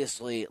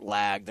obviously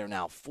lagged. They're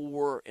now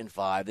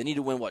 4-5. They need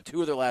to win,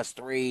 2 of their last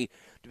 3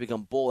 to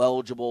become bowl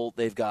eligible.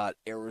 They've got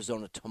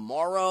Arizona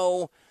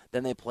tomorrow.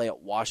 Then they play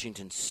at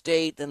Washington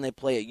State. Then they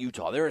play at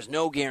Utah. There is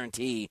no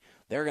guarantee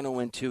they're going to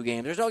win 2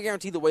 games. There's no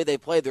guarantee the way they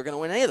play they're going to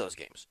win any of those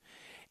games.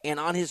 And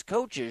on his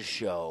coach's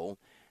show,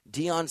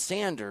 Deion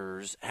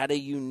Sanders had a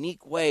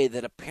unique way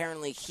that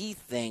apparently he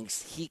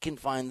thinks he can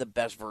find the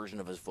best version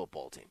of his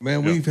football team.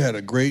 Man, we've had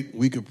a great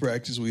week of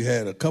practice. We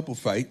had a couple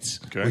fights,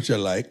 which I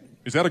like.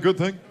 Is that a good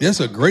thing? That's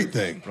a great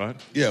thing. Right.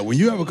 Yeah, when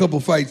you have a couple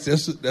fights,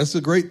 that's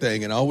a great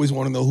thing. And I always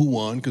want to know who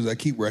won because I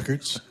keep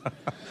records.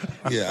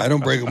 Yeah, I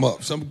don't break them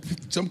up. Some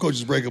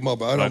coaches break them up,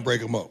 but I don't break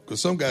them up.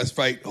 Because some guys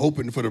fight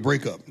hoping for the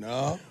breakup.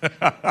 No, we're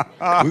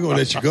going to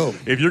let you go.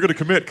 If you're going to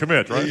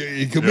commit, right?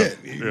 You commit.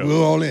 Yeah.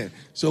 We're all in.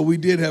 So we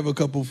did have a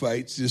couple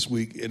fights this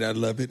week, and I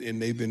love it. And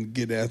they've been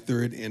getting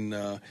after it.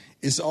 And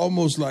it's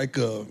almost like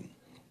a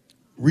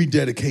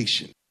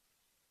rededication.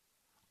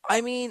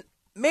 I mean,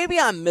 maybe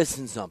I'm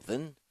missing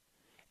something.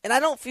 And I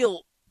don't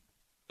feel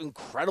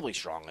incredibly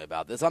strongly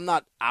about this. I'm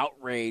not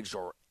outraged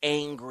or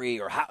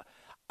angry or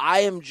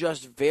I am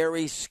just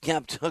very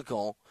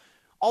skeptical.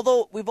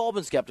 Although we've all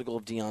been skeptical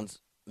of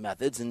Deion's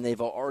methods, and they've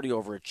already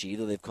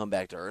overachieved, or they've come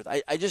back to earth. I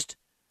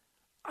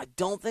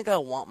don't think I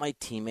want my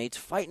teammates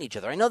fighting each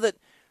other. I know that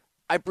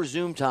I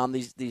presume, Tom,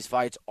 these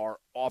fights are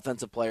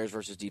offensive players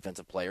versus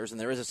defensive players, and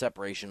there is a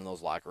separation in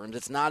those locker rooms.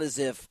 It's not as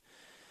if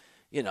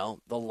the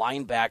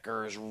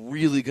linebacker is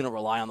really going to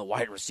rely on the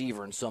wide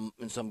receiver in some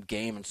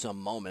game, in some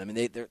moment. I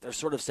mean, they're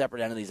sort of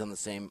separate entities on the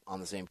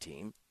same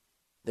team.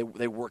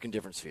 They work in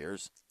different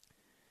spheres,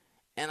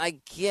 and I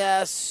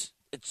guess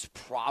it's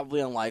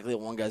probably unlikely that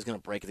one guy's going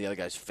to break the other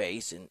guy's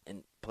face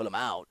and put him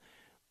out.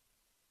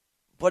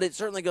 But it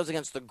certainly goes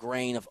against the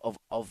grain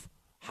of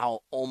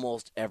how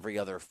almost every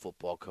other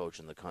football coach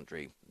in the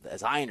country,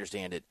 as I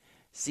understand it,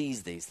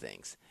 sees these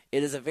things.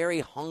 It is a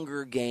very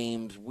Hunger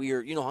Games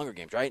weird. You know Hunger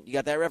Games, right? You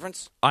got that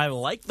reference? I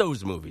like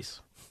those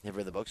movies. Have you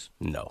read the books?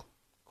 No.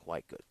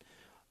 Quite good.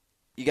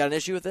 You got an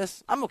issue with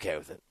this? I'm okay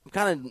with it. I'm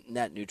kind of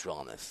net neutral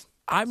on this.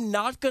 I'm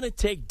not going to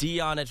take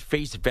Deion at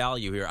face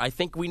value here. I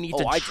think we need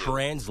to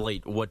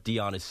translate what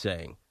Deion is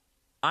saying.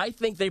 I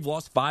think they've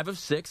lost 5 of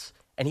 6,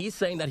 and he's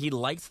saying that he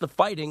likes the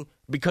fighting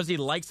because he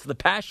likes the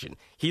passion.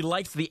 He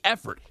likes the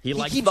effort. He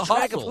likes the hustle.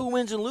 He keeps track of who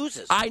wins and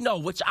loses. I know,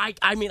 which I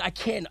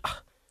can't.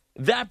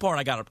 That part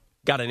I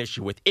got an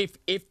issue with.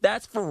 If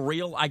that's for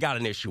real, I got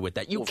an issue with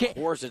that. You can't. Of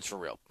course, it's for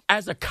real.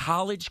 As a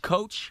college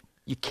coach,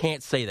 you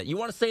can't say that. You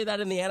want to say that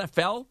in the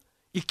NFL?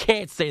 You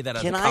can't say that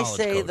as a college coach.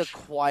 Can I say the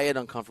quiet,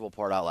 uncomfortable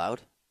part out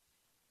loud?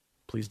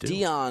 Please do.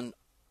 Deion,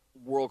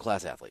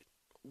 world-class athlete.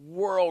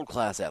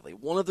 World-class athlete.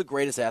 One of the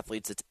greatest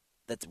athletes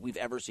that we've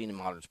ever seen in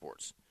modern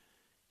sports.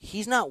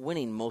 He's not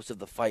winning most of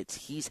the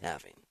fights he's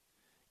having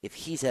if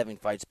he's having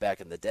fights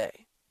back in the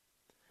day.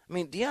 I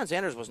mean, Deion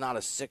Sanders was not a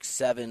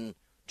 6'7",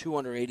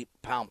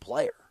 280-pound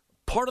player.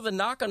 Part of the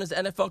knock on his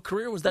NFL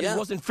career was that he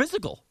wasn't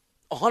physical.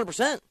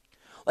 100%.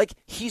 Like,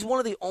 he's one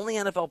of the only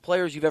NFL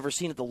players you've ever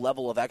seen at the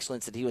level of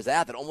excellence that he was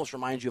at that almost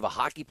reminds you of a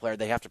hockey player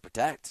they have to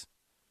protect.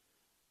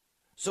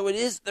 So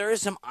there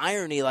is some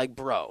irony, like,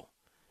 bro,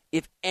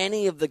 if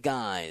any of the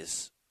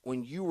guys,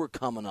 when you were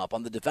coming up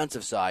on the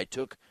defensive side,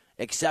 took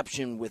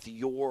exception with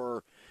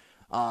your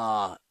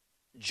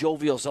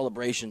jovial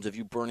celebrations of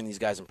you burning these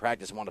guys in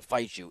practice and want to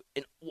fight you,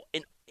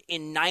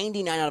 in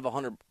 99 out of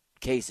 100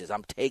 cases,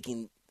 I'm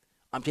taking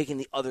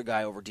the other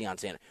guy over Deion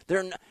Sanders.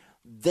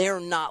 They're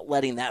not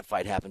letting that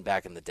fight happen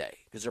back in the day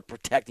because they're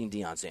protecting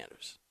Deion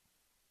Sanders.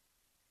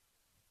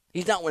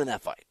 He's not winning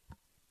that fight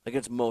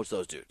against most of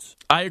those dudes.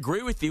 I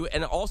agree with you,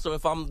 and also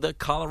if I'm the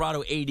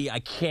Colorado AD,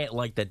 I can't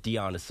like that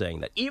Deion is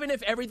saying that. Even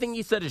if everything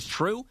he said is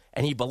true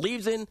and he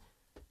believes in,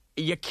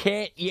 You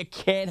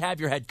can't have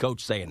your head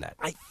coach saying that.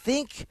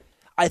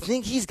 I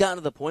think he's gotten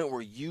to the point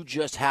where you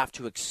just have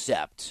to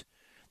accept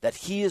that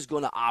he is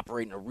going to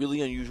operate in a really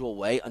unusual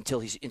way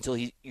until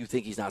you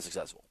think he's not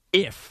successful.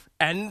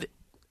 And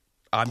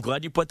I'm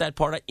glad you put that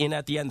part in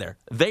at the end there.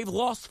 They've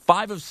lost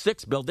 5 of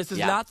 6, Bill. This is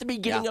not the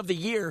beginning of the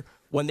year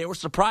when they were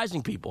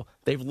surprising people.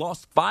 They've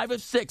lost 5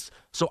 of 6.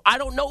 So I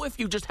don't know if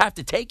you just have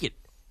to take it.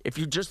 If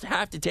you just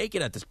have to take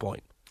it at this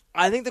point.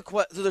 I think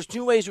so there's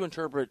 2 ways to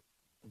interpret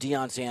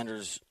Deion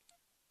Sanders'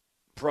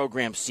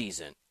 program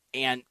season.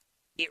 And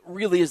it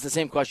really is the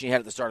same question you had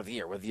at the start of the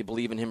year, whether you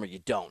believe in him or you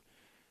don't.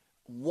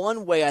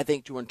 One way I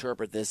think to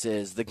interpret this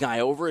is the guy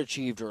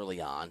overachieved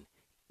early on.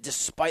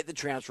 Despite the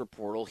transfer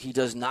portal, he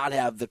does not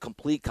have the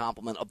complete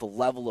complement of the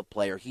level of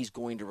player he's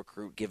going to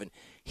recruit given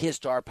his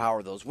star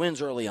power, those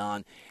wins early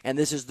on, and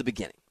this is the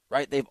beginning,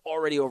 right? They've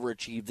already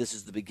overachieved. This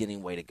is the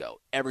beginning way to go.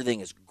 Everything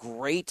is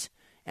great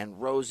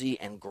and rosy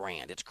and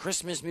grand. It's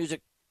Christmas music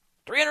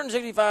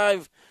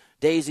 365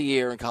 days a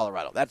year in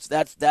Colorado.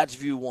 That's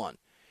view 1.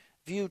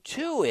 View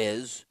 2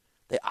 is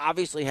they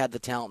obviously had the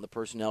talent and the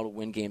personnel to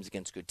win games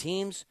against good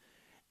teams.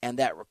 And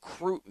that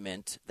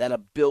recruitment, that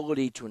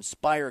ability to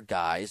inspire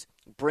guys,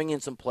 bring in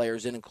some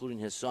players in, including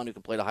his son who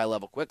can play at a high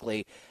level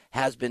quickly,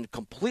 has been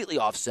completely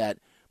offset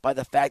by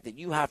the fact that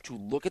you have to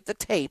look at the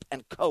tape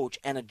and coach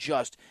and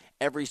adjust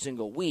every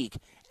single week.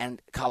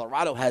 And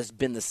Colorado has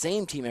been the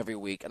same team every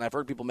week. And I've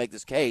heard people make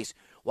this case,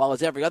 while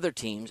as every other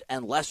teams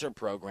and lesser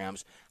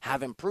programs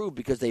have improved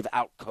because they've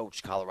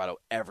outcoached Colorado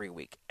every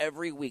week.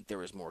 Every week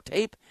there is more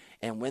tape.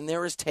 And when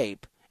there is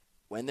tape,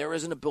 when there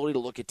is an ability to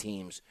look at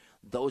teams,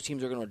 those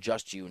teams are going to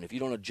adjust you. And if you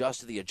don't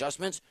adjust to the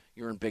adjustments,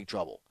 you're in big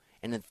trouble.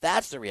 And if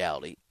that's the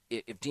reality,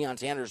 if Deion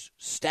Sanders'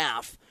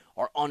 staff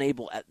are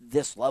unable at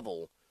this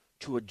level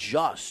to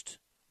adjust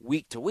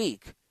week to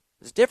week,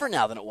 it's different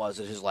now than it was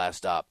at his last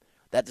stop.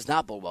 That does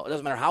not bode well. It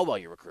doesn't matter how well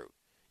you recruit.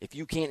 If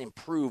you can't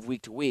improve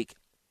week to week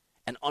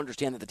and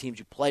understand that the teams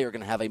you play are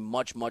going to have a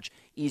much, much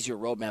easier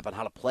roadmap on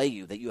how to play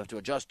you that you have to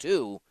adjust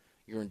to,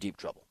 you're in deep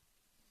trouble.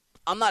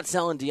 I'm not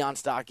selling Deion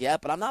stock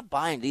yet, but I'm not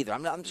buying it either.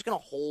 I'm just going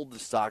to hold the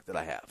stock that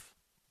I have.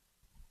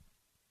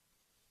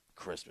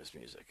 Christmas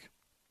music.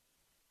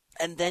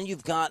 And then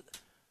you've got,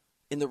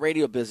 in the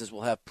radio business,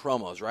 we'll have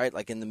promos, right?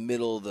 Like in the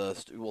middle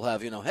of we'll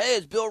have, hey,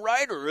 it's Bill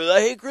Reiter.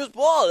 I hate Chris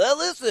Paul.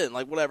 Listen,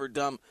 like whatever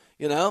dumb,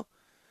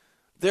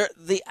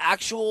 The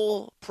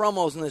actual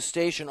promos in this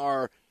station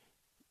are,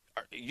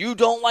 you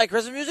don't like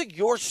Christmas music?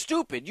 You're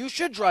stupid. You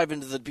should drive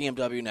into the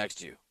BMW next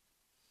to you.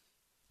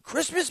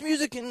 Christmas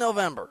music in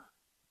November.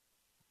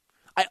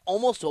 I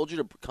almost told you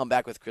to come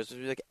back with Christmas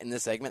music in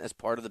this segment as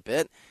part of the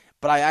bit,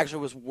 but I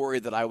actually was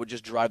worried that I would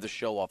just drive the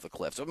show off the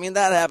cliff. So,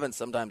 that happens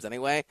sometimes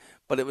anyway,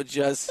 but it would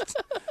just,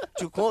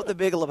 to quote the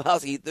Big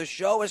Lebowski, the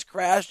show has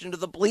crashed into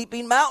the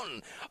bleeping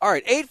mountain. All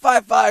right,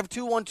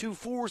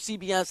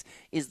 855-212-4CBS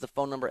is the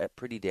phone number at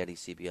Pretty Daddy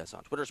CBS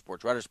on Twitter,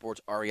 Sports Reiter, Sports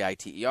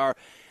Reiter.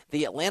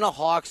 The Atlanta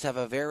Hawks have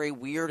a very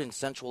weird and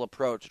sensual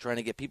approach to trying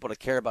to get people to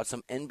care about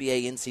some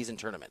NBA in-season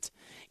tournament.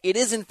 It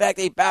is, in fact,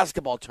 a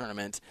basketball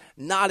tournament,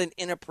 not an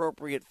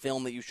inappropriate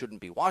film that you shouldn't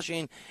be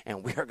watching,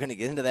 and we are going to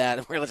get into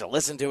that. We're going to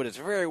listen to it. It's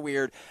very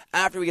weird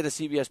after we get a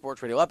CBS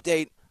Sports Radio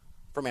update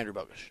from Andrew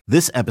Bogusch.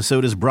 This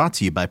episode is brought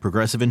to you by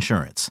Progressive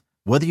Insurance.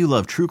 Whether you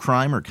love true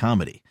crime or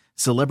comedy,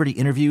 celebrity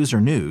interviews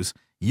or news,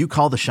 you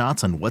call the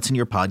shots on what's in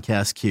your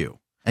podcast queue.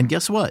 And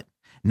guess what?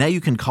 Now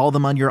you can call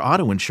them on your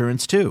auto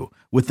insurance, too,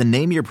 with the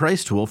Name Your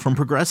Price tool from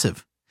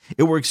Progressive.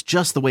 It works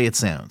just the way it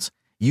sounds.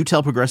 You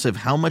tell Progressive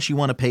how much you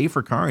want to pay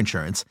for car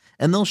insurance,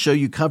 and they'll show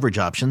you coverage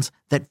options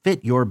that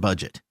fit your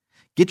budget.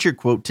 Get your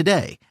quote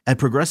today at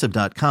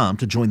Progressive.com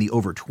to join the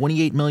over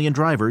 28 million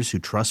drivers who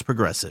trust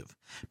Progressive.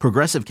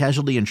 Progressive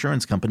Casualty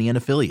Insurance Company and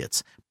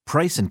Affiliates.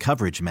 Price and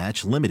coverage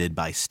match limited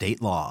by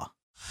state law.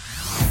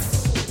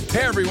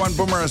 Hey everyone,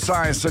 Boomer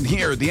Esiason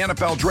here. The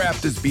NFL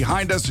Draft is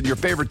behind us and your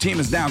favorite team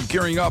is now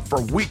gearing up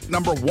for week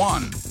number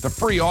 1. The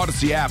free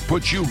Odyssey app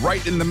puts you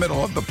right in the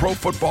middle of the pro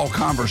football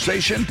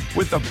conversation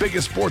with the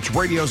biggest sports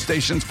radio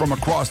stations from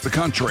across the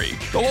country.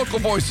 The local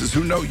voices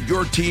who know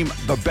your team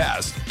the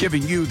best,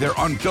 giving you their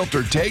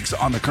unfiltered takes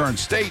on the current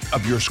state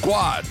of your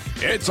squad.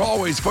 It's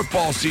always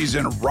football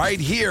season right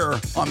here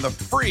on the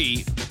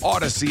free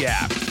Odyssey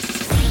app.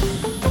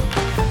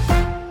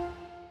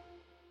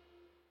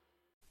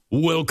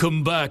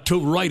 Welcome back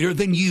to Reiter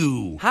Than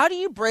You. How do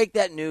you break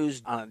that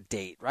news on a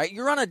date, right?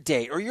 You're on a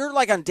date, or you're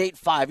like on date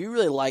 5. You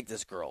really like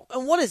this girl.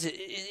 And what is it?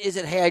 Is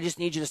it, hey, I just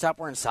need you to stop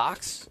wearing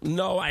socks?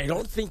 No, I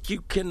don't think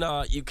you can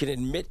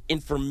admit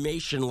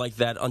information like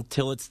that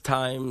until it's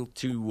time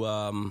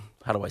to,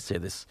 how do I say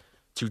this?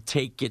 To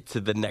take it to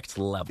the next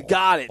level.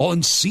 Got it.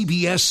 On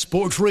CBS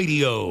Sports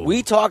Radio.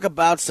 We talk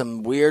about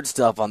some weird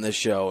stuff on this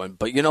show,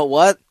 but you know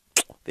what?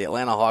 The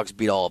Atlanta Hawks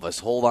beat all of us.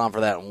 Hold on for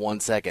that in 1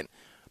 second.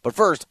 But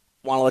first,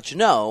 want to let you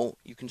know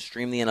you can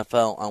stream the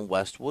NFL on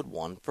Westwood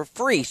One for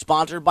free,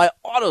 sponsored by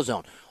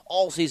AutoZone.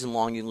 All season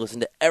long, you can listen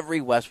to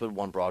every Westwood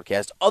One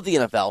broadcast of the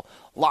NFL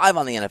live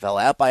on the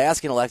NFL app by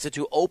asking Alexa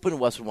to open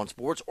Westwood One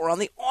Sports or on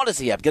the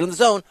Odyssey app. Get in the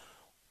zone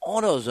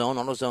AutoZone.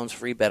 AutoZone's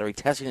free battery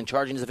testing and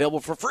charging is available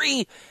for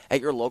free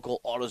at your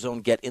local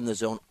AutoZone. Get in the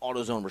zone.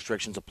 AutoZone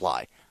restrictions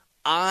apply.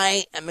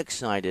 I am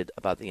excited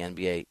about the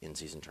NBA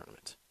in-season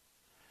tournament.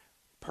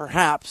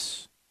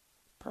 Perhaps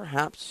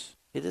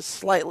it is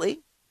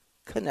slightly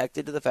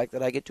connected to the fact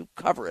that I get to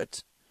cover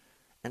it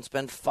and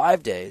spend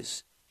 5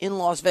 days in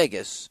Las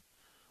Vegas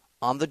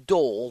on the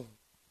dole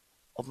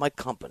of my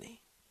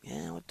company.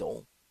 Yeah, a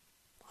dole.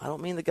 I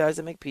don't mean the guys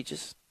that make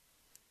peaches.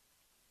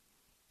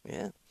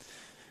 Yeah.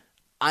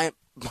 I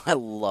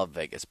love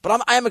Vegas,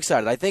 but I am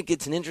excited. I think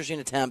it's an interesting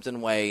attempt in a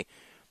way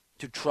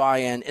to try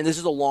and this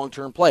is a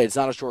long-term play. It's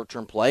not a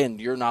short-term play, and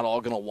you're not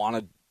all going to want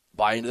to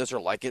buy into this or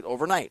like it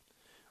overnight.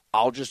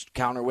 I'll just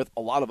counter with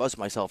a lot of us,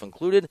 myself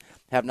included,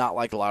 have not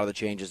liked a lot of the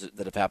changes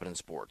that have happened in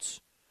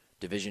sports.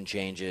 Division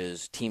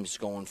changes, teams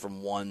going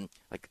from one,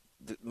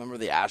 remember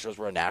the Astros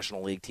were a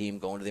National League team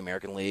going to the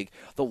American League,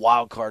 the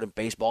wild card in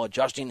baseball,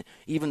 adjusting,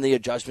 even the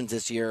adjustments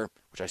this year,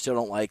 which I still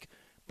don't like.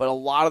 But a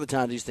lot of the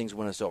times these things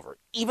win us over.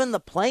 Even the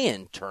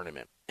play-in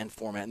tournament and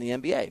format in the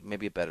NBA,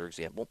 maybe a better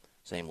example,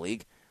 same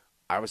league.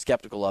 I was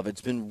skeptical of it. It's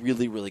been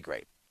really, really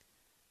great.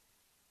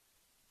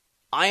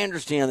 I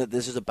understand that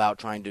this is about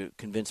trying to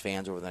convince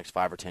fans over the next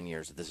 5 or 10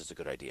 years that this is a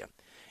good idea.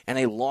 And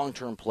a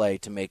long-term play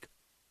to make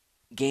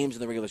games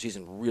in the regular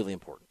season really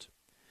important.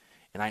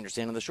 And I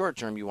understand in the short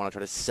term you want to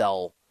try to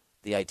sell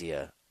the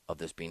idea of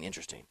this being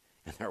interesting.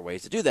 And there are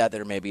ways to do that that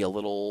are maybe a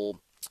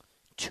little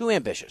too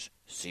ambitious.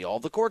 See all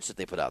the courts that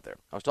they put out there.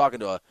 I was talking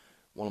to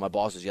one of my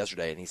bosses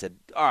yesterday, and he said,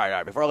 all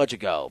right, before I let you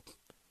go,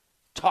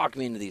 talk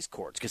me into these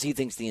courts, because he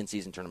thinks the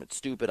in-season tournament's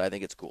stupid. I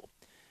think it's cool.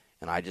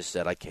 And I just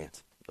said, I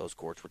can't. Those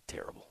courts were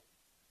terrible.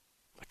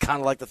 I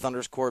kind of like the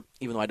Thunder's court,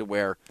 even though I had to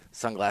wear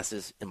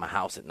sunglasses in my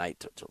house at night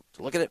to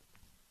look at it.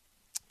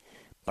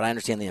 But I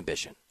understand the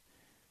ambition.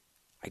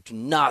 I do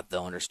not,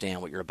 though,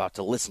 understand what you're about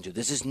to listen to.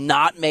 This is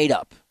not made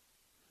up.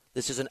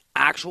 This is an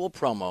actual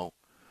promo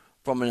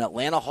from an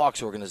Atlanta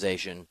Hawks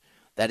organization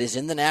that is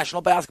in the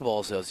National Basketball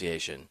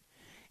Association.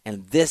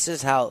 And this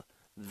is how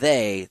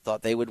they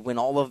thought they would win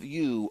all of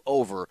you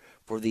over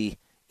for the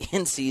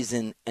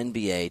in-season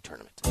NBA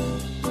tournament.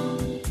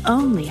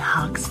 Only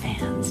Hawks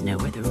fans know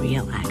where the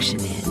real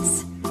action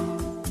is.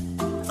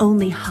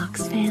 Only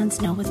Hawks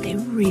fans know what they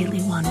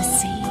really want to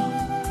see.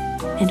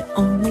 And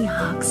only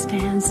Hawks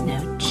fans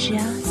know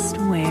just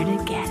where to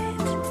get it.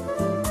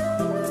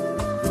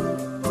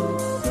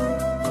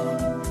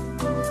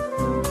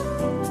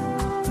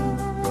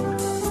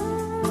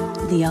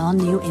 The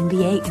all-new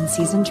NBA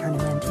in-season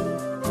tournament.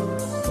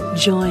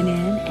 Join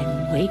in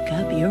and wake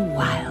up your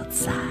wild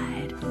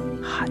side.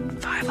 Hot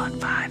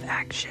 5-on-5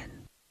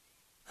 action.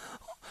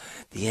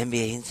 The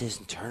NBA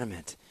in-season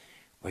tournament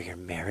where your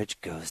marriage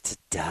goes to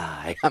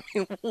die. I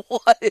mean,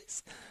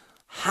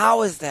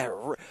 how is that?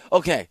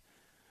 Okay,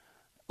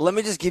 let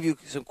me just give you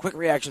some quick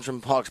reactions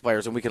from Hawks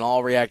players and we can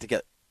all react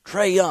together.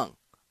 Trae Young,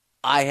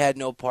 I had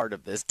no part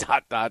of this, ...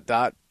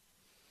 DeJounte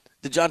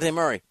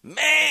Murray,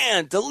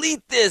 man,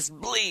 delete this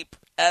bleep.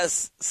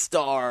 S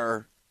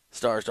star,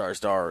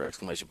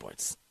 exclamation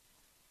points.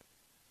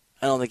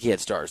 I don't think he had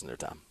stars in there,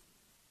 Tom.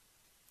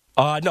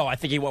 No, I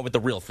think he went with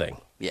the real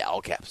thing. Yeah, all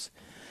caps.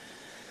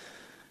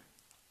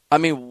 I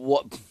mean,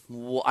 what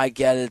I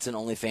get it, it's an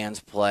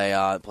OnlyFans play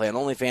on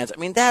OnlyFans. I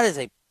mean, that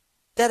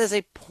is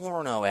a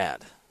porno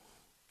ad.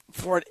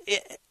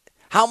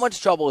 How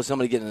much trouble is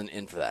somebody getting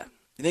in for that?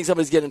 You think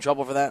somebody's getting in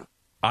trouble for that?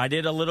 I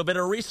did a little bit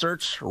of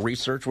research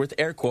with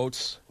air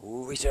quotes.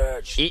 Ooh,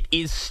 research. It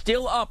is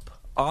still up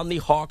on the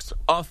Hawks'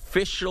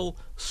 official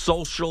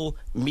social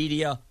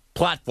media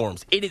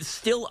platforms. It is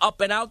still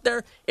up and out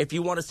there. If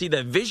you want to see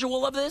the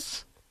visual of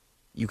this,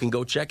 you can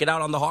go check it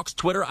out on the Hawks'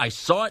 Twitter. I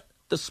saw it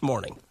this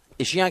morning.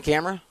 Is she on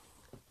camera?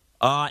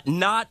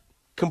 Not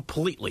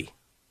completely.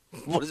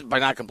 What is it by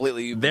not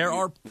completely? There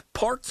are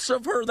parts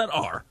of her that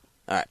are.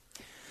 All right.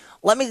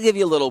 Let me give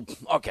you a little.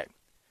 Okay.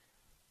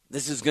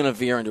 This is going to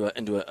veer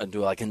into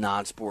like a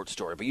non-sports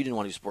story, but you didn't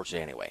want to do sports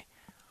today anyway.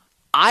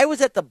 I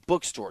was at the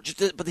bookstore,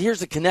 but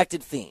here's the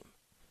connected theme.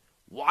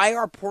 Why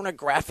are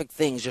pornographic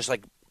things just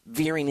like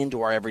veering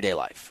into our everyday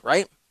life,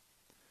 right?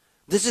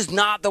 This is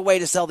not the way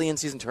to sell the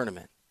in-season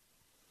tournament.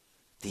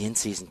 The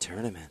in-season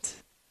tournament.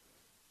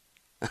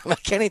 I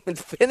can't even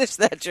finish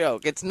that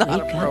joke. It's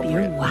not appropriate. Wake up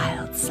your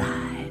wild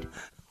side.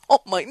 Oh,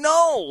 my,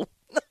 no.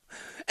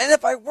 And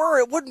if I were,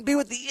 it wouldn't be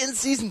with the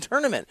in-season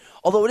tournament.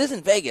 Although it is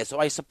in Vegas, so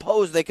I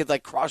suppose they could,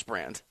 like,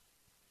 cross-brand.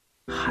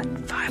 Hot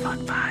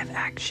 5-on-5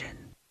 action.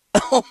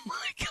 Oh,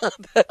 my God,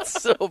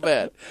 that's so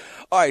bad.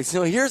 All right,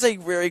 so here's a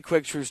very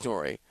quick true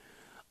story.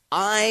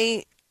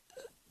 I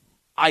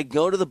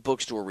go to the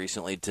bookstore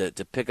recently to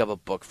pick up a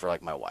book for,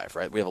 like, my wife,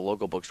 right? We have a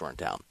local bookstore in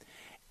town.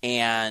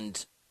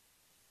 And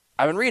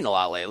I've been reading a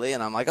lot lately,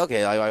 and I'm like,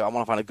 okay, I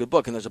want to find a good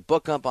book. And there's a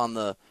book up on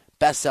the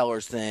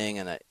bestsellers thing,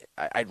 and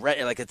I'd read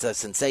it like it's a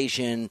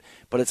sensation,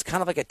 but it's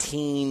kind of like a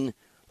teen,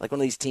 like one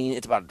of these teen,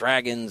 it's about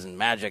dragons and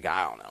magic,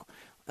 I don't know.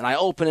 And I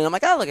open it, and I'm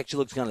like, oh, look, it actually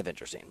looks kind of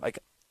interesting. Like,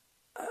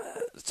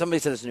 somebody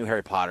said it's a new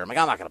Harry Potter. I'm like,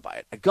 I'm not going to buy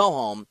it. I go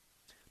home,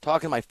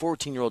 talking to my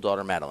 14-year-old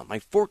daughter, Madeline.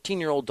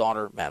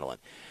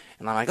 And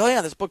And I'm like, oh,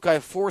 yeah, this book by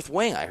Fourth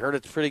Wing. I heard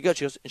it's pretty good.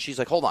 She's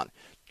like, hold on.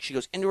 She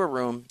goes into her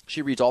room.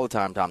 She reads all the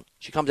time, Tom.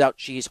 She comes out.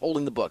 She's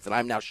holding the book that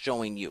I'm now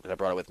showing you because I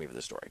brought it with me for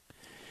this story.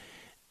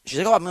 She's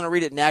like, oh, I'm going to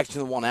read it next to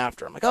the one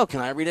after. I'm like, oh, can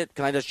I read it?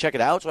 Can I just check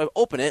it out? So I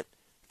open it.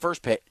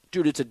 First page.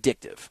 Dude, it's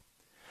addictive.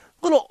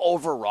 Little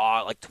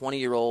overwrought, like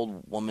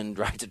 20-year-old woman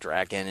writes a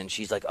dragon, and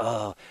she's like,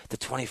 oh, the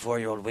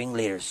 24-year-old wing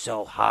leader is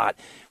so hot.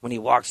 When he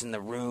walks in the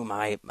room,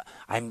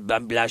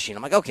 I'm blushing.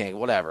 I'm like, okay,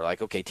 whatever.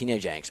 Like, okay,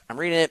 teenage angst. I'm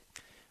reading it.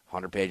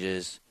 100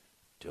 pages,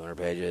 200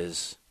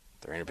 pages,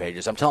 300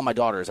 pages. I'm telling my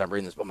daughters I'm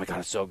reading this. Oh, my God,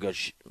 it's so good.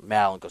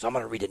 Madeline goes, I'm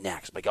going to read it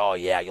next. I'm like, oh,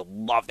 yeah, you'll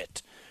love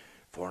it.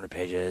 400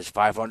 pages,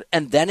 500.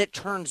 And then it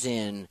turns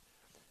in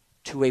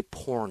to a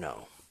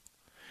porno.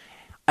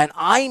 And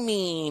I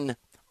mean,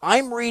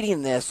 I'm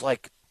reading this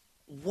like,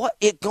 what?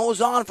 It goes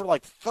on for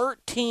like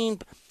 13.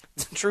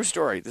 It's a true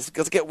story. This is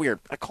going to get weird.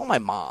 I call my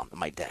mom and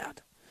my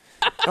dad.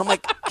 And I'm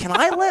like, can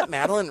I let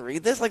Madeline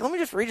read this? Like, let me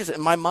just read this.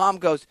 And my mom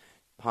goes,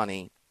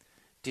 honey,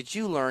 did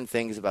you learn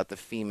things about the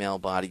female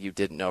body you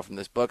didn't know from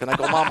this book? And I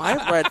go, Mom,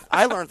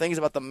 I learned things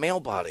about the male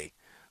body.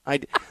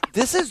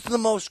 This is the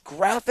most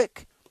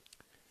graphic.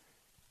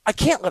 I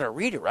can't let her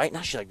read it, right?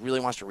 Now she like really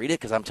wants to read it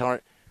because I'm telling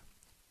her,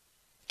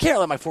 can't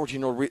let my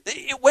 14-year-old read it.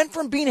 It went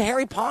from being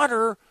Harry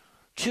Potter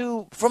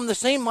to from the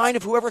same mind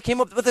of whoever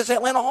came up with this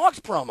Atlanta Hawks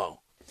promo.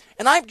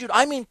 And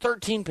I mean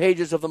 13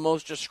 pages of the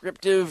most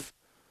descriptive.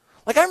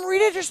 Like, I'm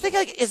reading it just thinking,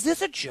 like, is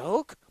this a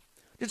joke?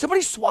 Did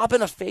somebody swap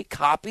in a fake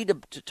copy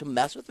to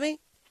mess with me?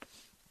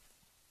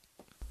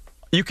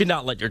 You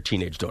cannot let your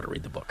teenage daughter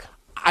read the book.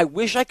 I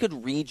wish I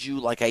could read you,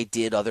 like I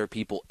did other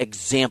people,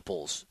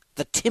 examples,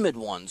 the timid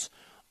ones,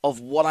 of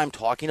what I'm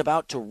talking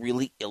about to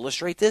really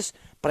illustrate this,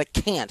 but I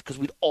can't because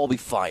we'd all be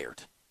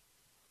fired.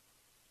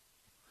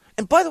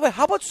 And by the way,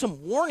 how about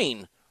some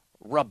warning,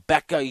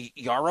 Rebecca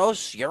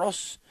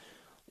Yaros?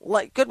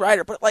 Like, good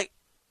writer, but like,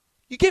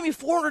 you gave me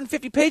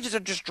 450 pages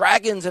of just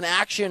dragons and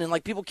action and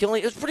like people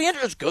killing. It was pretty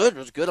interesting. It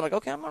was good. I'm like,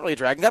 okay, I'm not really a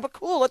dragon guy, but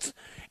cool.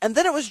 And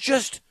then it was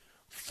just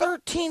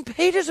 13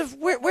 pages of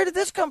where did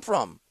this come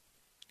from?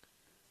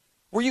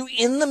 Were you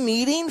in the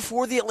meeting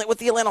with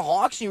the Atlanta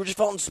Hawks and you just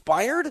felt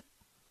inspired?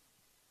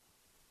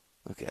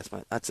 Okay,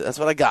 that's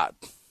what I got.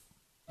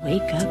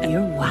 Wake up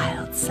your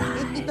wild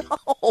side.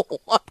 No,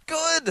 I'm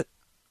good.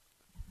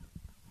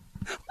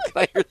 Can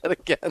I hear that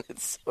again?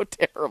 It's so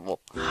terrible.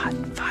 Hot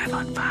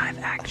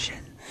 5-on-5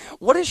 action.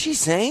 What is she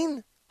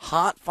saying?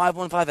 Hot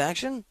 5-on-5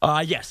 action?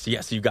 Yes,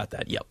 you got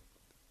that. Yep.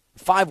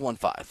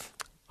 5-on-5.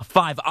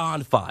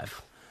 5-on-5.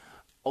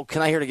 Oh,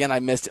 can I hear it again? I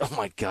missed it. Oh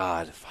my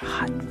God.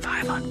 Hot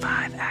 5-on-5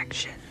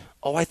 action.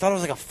 Oh, I thought it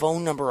was like a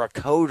phone number or a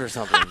code or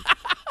something.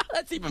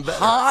 That's even better.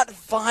 Hot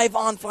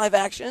 5-on-5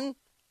 action?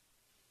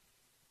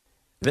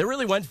 They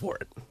really went for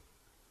it.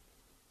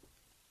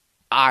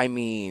 I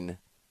mean,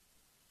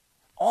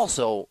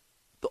 also,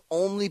 the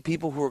only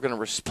people who are going to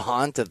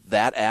respond to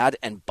that ad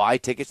and buy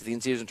tickets to the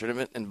in-season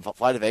tournament and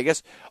fly to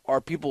Vegas are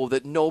people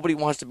that nobody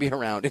wants to be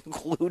around,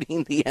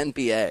 including the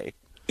NBA.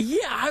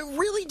 Yeah, I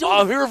really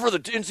don't. I'm here for the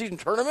in-season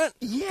tournament?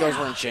 Yeah. Guys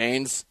wearing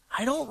chains.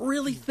 I don't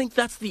really think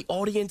that's the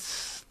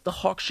audience the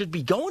Hawks should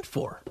be going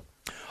for.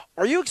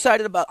 Are you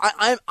excited about?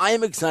 I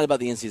am excited about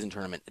the in-season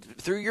tournament.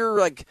 Through your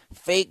like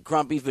fake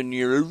grumpy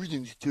veneer,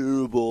 everything's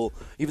terrible.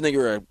 Even though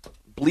you're a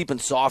bleeping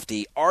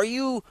softy, are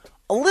you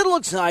a little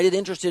excited,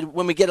 interested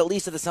when we get at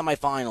least to the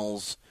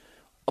semifinals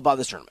about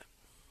this tournament?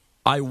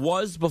 I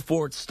was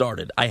before it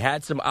started. I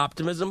had some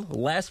optimism.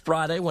 Last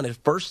Friday when it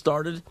first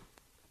started,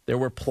 there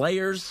were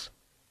players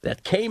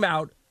that came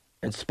out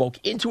and spoke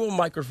into a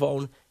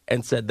microphone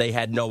and said they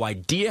had no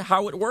idea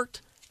how it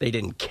worked. They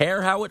didn't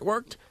care how it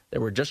worked. They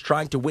were just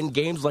trying to win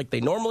games like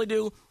they normally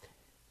do.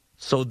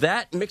 So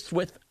that mixed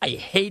with I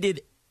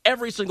hated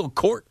every single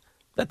court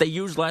that they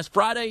used last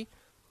Friday.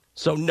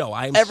 So no,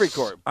 every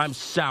court. I'm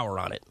sour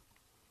on it.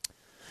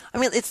 I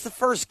mean, it's the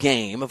first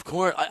game, of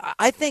course.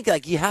 I think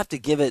like you have to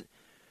give it.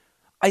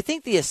 I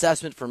think the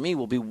assessment for me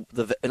will be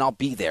and I'll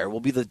be there.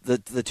 Will be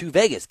the two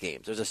Vegas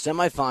games. There's a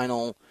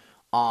semifinal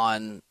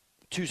on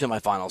two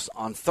semifinals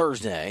on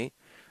Thursday.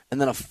 And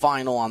then a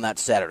final on that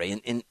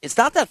Saturday. And it's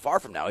not that far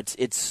from now.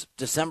 It's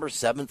December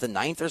 7th and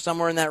 9th or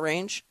somewhere in that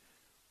range.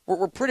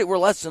 We're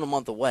less than a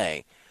month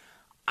away.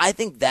 I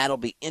think that'll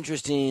be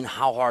interesting.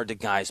 How hard do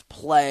guys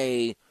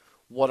play?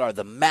 What are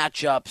the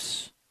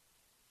matchups?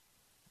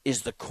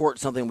 Is the court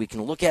something we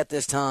can look at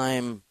this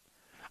time?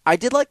 I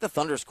did like the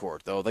Thunder's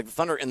court, though. Like the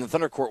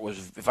Thunder court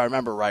was, if I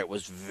remember right,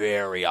 was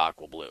very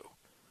aqua blue.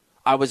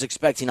 I was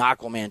expecting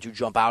Aquaman to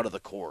jump out of the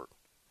court.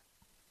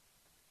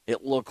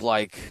 It looked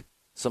like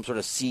some sort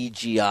of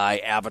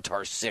CGI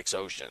Avatar 6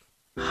 ocean.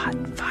 Hot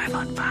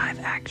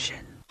 5-on-5 action.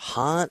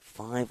 Hot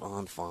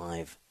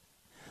 5-on-5.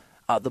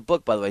 The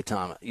book, by the way,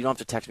 Tom, you don't have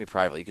to text me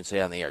privately. You can say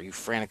it on the air. You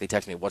frantically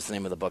text me, what's the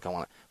name of the book? I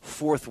want it.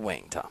 Fourth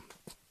Wing, Tom.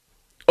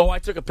 Oh, I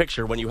took a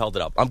picture when you held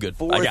it up. I'm good.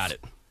 I got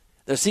it.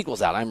 The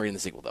sequel's out. I'm reading the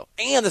sequel, though.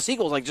 And the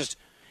sequel's like just,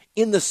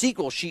 in the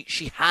sequel,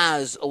 she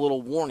has a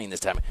little warning this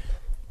time.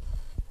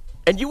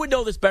 And you would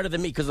know this better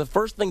than me, because the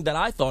first thing that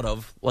I thought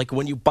of, like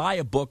when you buy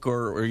a book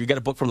or you get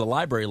a book from the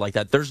library like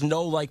that, there's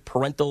no like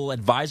parental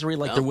advisory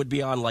like there would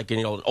be on like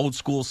an old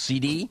school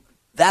CD.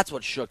 That's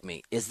what shook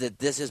me, is that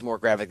this is more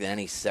graphic than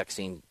any sex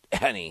scene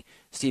any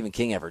Stephen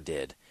King ever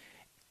did.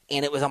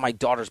 And it was on my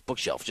daughter's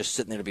bookshelf, just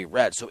sitting there to be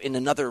read. So in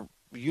another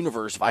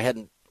universe, if I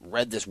hadn't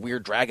read this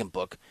weird dragon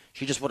book,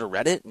 she just would have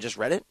read it and just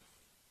read it.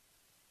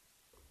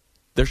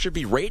 There should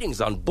be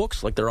ratings on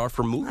books like there are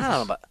for movies. I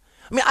don't know,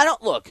 but I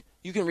don't look.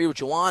 You can read what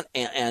you want,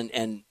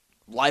 and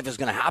life is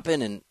going to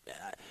happen. And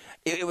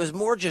it was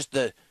more just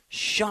the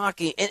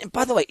shocking. And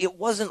by the way, it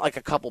wasn't like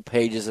a couple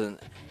pages, and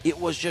it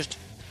was just,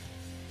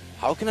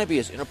 how can I be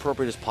as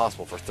inappropriate as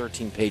possible for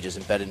 13 pages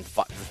embedded in the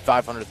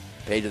 500th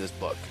page of this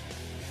book?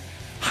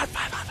 Hot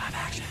 5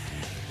 action.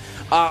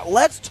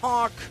 Let's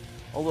talk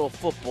a little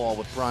football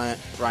with Bryant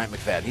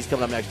McFadden. He's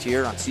coming up next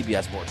here on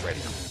CBS Sports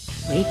Radio.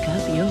 Wake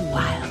up your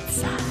wild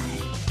side.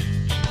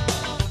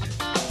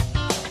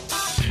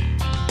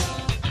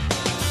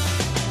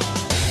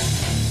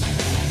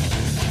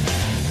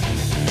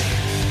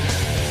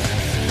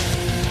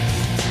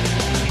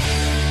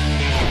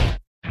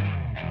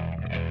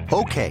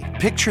 Okay,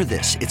 picture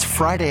this. It's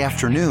Friday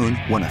afternoon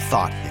when a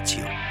thought hits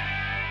you.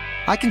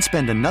 I can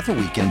spend another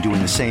weekend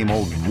doing the same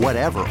old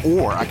whatever,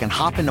 or I can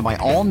hop into my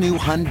all-new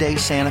Hyundai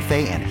Santa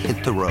Fe and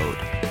hit the road.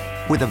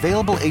 With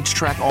available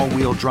H-Track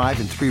all-wheel drive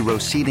and 3-row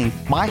seating,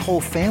 my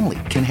whole family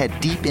can head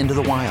deep into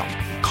the wild.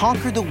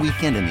 Conquer the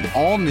weekend in the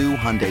all-new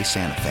Hyundai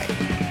Santa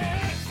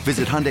Fe.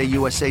 Visit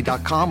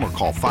HyundaiUSA.com or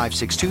call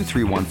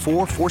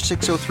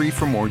 562-314-4603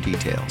 for more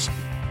details.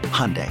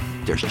 Hyundai,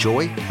 there's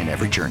joy in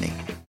every journey.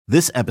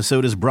 This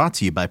episode is brought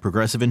to you by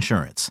Progressive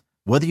Insurance.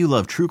 Whether you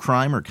love true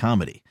crime or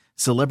comedy,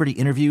 celebrity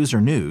interviews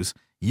or news,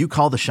 you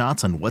call the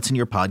shots on what's in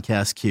your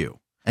podcast queue.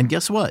 And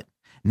guess what?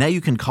 Now you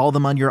can call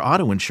them on your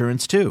auto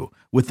insurance too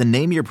with the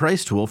Name Your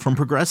Price tool from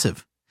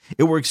Progressive.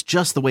 It works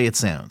just the way it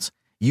sounds.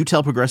 You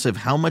tell Progressive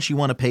how much you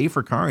want to pay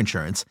for car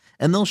insurance,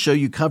 and they'll show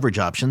you coverage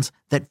options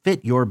that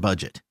fit your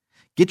budget.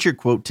 Get your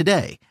quote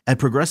today at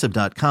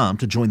Progressive.com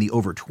to join the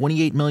over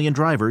 28 million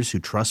drivers who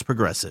trust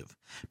Progressive.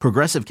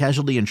 Progressive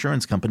Casualty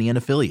Insurance Company and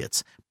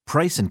Affiliates.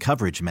 Price and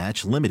coverage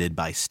match limited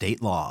by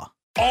state law.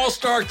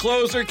 All-star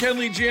closer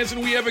Kenley Jansen,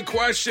 we have a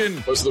question.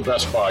 What's the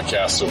best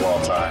podcast of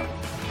all time?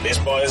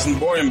 Baseball isn't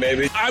boring,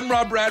 baby. I'm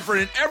Rob Bradford,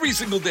 and every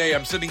single day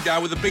I'm sitting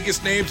down with the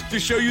biggest names to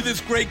show you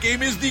this great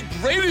game is the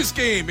greatest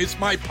game. It's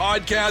my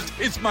podcast.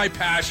 It's my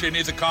passion.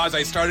 It's a cause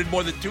I started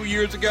more than 2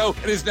 years ago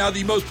and is now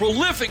the most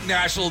prolific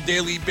national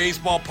daily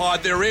baseball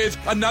pod there is.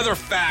 Another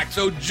fact,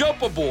 so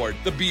jump aboard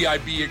the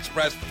BIB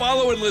Express.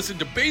 Follow and listen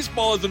to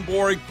Baseball Isn't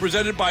Boring,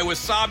 presented by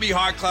Wasabi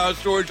Hot Cloud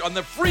Storage on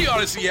the free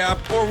Odyssey app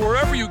or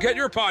wherever you get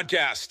your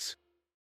podcasts.